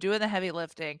load, doing the heavy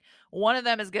lifting. One of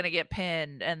them is going to get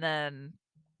pinned, and then,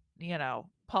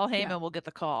 Paul Heyman Yeah. will get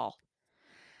the call.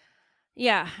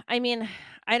 Yeah, I mean,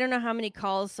 I don't know how many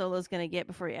calls Solo's gonna get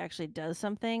before he actually does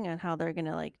something, and how they're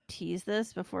gonna like tease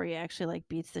this before he actually like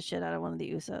beats the shit out of one of the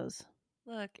Usos.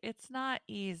 Look, it's not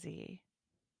easy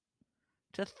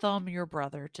to thumb your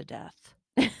brother to death.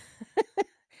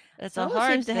 It's a Solo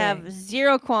hard seems to have thing.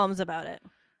 zero qualms about it.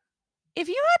 If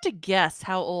you had to guess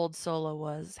how old Solo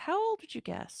was, how old would you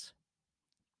guess?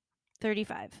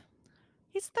 35.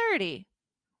 He's 30.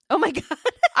 Oh my god.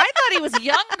 I thought he was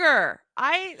younger.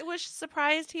 I was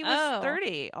surprised he was Oh.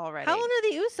 30 How old already. are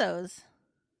the Usos?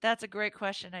 That's a great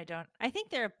question. I don't. I think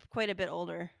they're quite a bit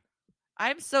older.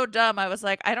 I'm so dumb. I was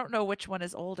like, I don't know which one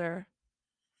is older.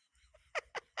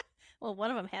 Well,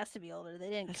 one of them has to be older. They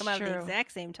didn't That's come out at the true.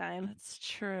 exact same time. That's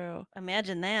true.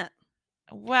 Imagine that.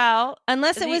 Well,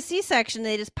 Unless it was the C-section,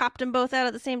 they just popped them both out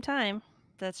at the same time.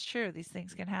 that's true. These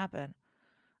things can happen.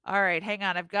 All right, hang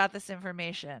on. I've got this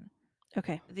information.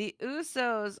 Okay. The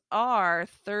Usos are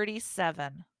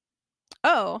 37.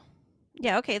 Oh.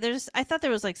 Yeah, okay. I thought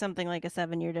there was like something like a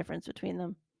 7-year difference between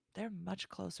them. They're much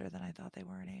closer than I thought they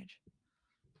were in age.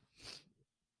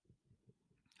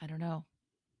 I don't know.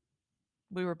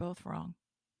 We were both wrong.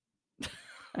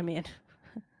 I mean,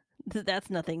 that's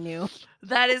nothing new.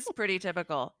 That is pretty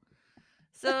typical.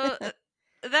 So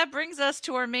that brings us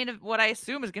to our what I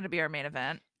assume is going to be our main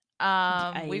event.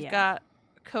 We've Yeah. got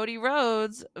Cody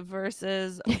Rhodes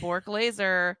versus Bork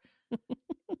Laser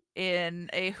in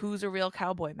a Who's a Real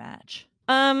Cowboy match.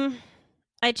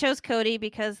 I chose Cody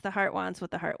because the heart wants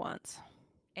what the heart wants.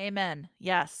 Amen.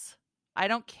 Yes. I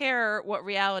don't care what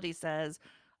reality says.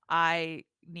 I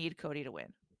need Cody to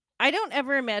win. I don't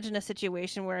ever imagine a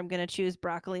situation where I'm going to choose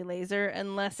Broccoli Laser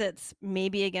unless it's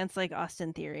maybe against like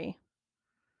Austin Theory.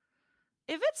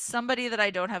 If it's somebody that I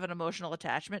don't have an emotional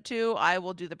attachment to, I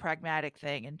will do the pragmatic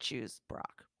thing and choose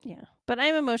Brock. Yeah. But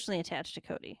I'm emotionally attached to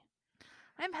Cody.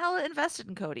 I'm hella invested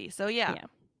in Cody, so yeah.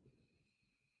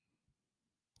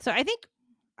 So I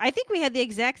think we had the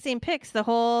exact same picks the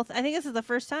whole I think this is the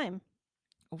first time.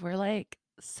 We're like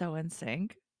so in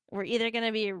sync. We're either going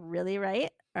to be really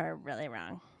right or really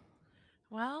wrong.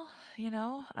 Well,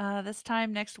 this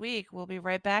time next week, we'll be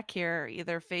right back here,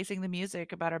 either facing the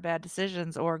music about our bad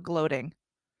decisions or gloating.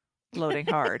 Gloating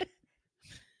hard.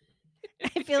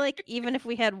 I feel like even if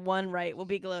we had one right, we'll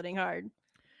be gloating hard.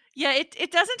 Yeah,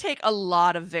 it doesn't take a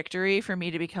lot of victory for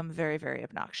me to become very, very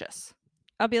obnoxious.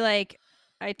 I'll be like,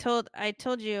 I told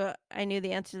you I knew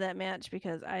the answer to that match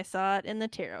because I saw it in the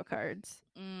tarot cards.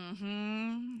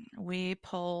 We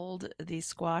pulled the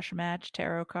squash match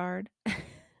tarot card,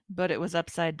 but it was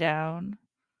upside down,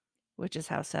 which is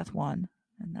how Seth won,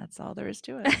 and that's all there is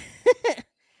to it.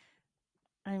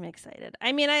 I'm excited.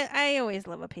 I mean, I always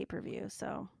love a pay-per-view,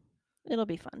 so it'll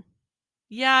be fun.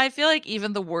 Yeah, I feel like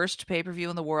even the worst pay-per-view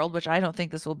in the world, which I don't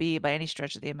think this will be by any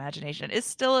stretch of the imagination, is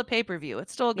still a pay-per-view.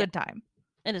 It's still a good time.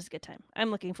 It is a good time. I'm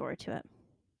looking forward to it.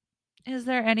 Is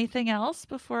there anything else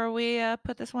before we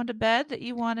put this one to bed that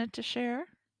you wanted to share?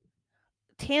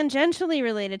 Tangentially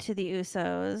related to the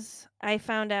Usos, I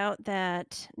found out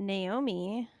that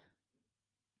Naomi,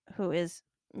 who is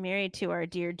married to our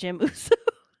dear Jim Uso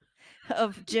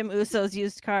of Jim Uso's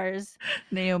Used Cars,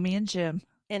 Naomi and Jim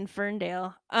in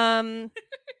Ferndale,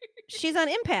 she's on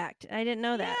Impact. I didn't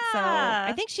know that. So Yeah.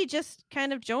 I think she just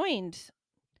kind of joined.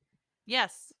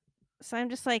 Yes. So I'm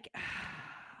just like,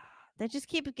 they just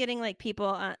keep getting like people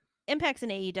on Impact's an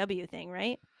AEW thing,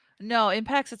 right? No,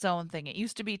 Impact's its own thing. It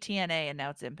used to be TNA and now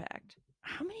it's Impact.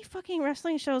 How many fucking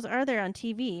wrestling shows are there on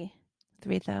TV?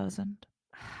 3,000.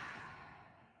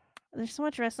 There's so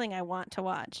much wrestling I want to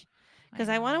watch. Because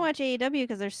I want to watch AEW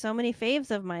because there's so many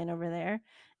faves of mine over there.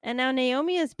 And now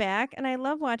Naomi is back and I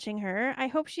love watching her. I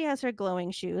hope she has her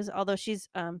glowing shoes, although she's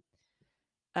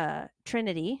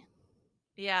Trinity.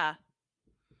 Yeah.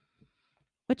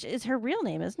 Which is her real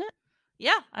name, isn't it?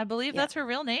 Yeah, I believe that's her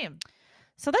real name.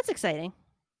 So that's exciting.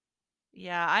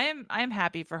 Yeah, I'm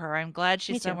happy for her. I'm glad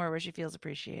she's somewhere where she feels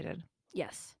appreciated.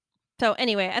 Yes. So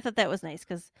anyway, I thought that was nice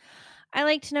because I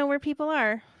like to know where people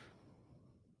are.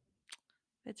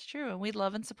 It's true, and we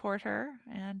love and support her.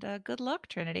 And good luck,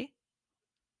 Trinity.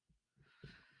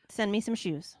 Send me some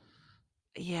shoes.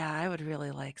 Yeah, I would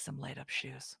really like some light up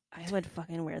shoes. I would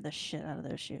fucking wear the shit out of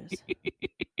those shoes.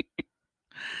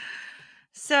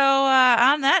 So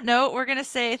on that note, we're going to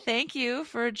say thank you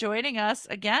for joining us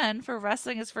again for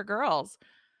Wrestling is for Girls.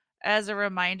 As a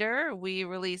reminder, we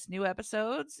release new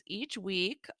episodes each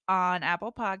week on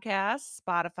Apple Podcasts,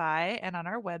 Spotify, and on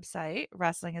our website,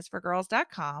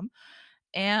 wrestlingisforgirls.com.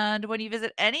 And when you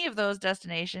visit any of those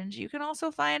destinations, you can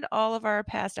also find all of our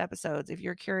past episodes if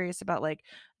you're curious about like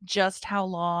just how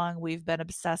long we've been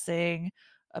obsessing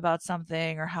about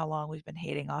something or how long we've been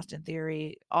hating Austin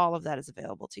Theory. All of that is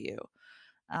available to you.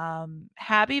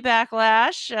 Happy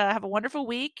Backlash. Have a wonderful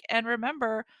week. And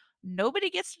remember, nobody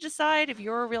gets to decide if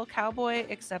you're a real cowboy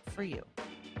except for you.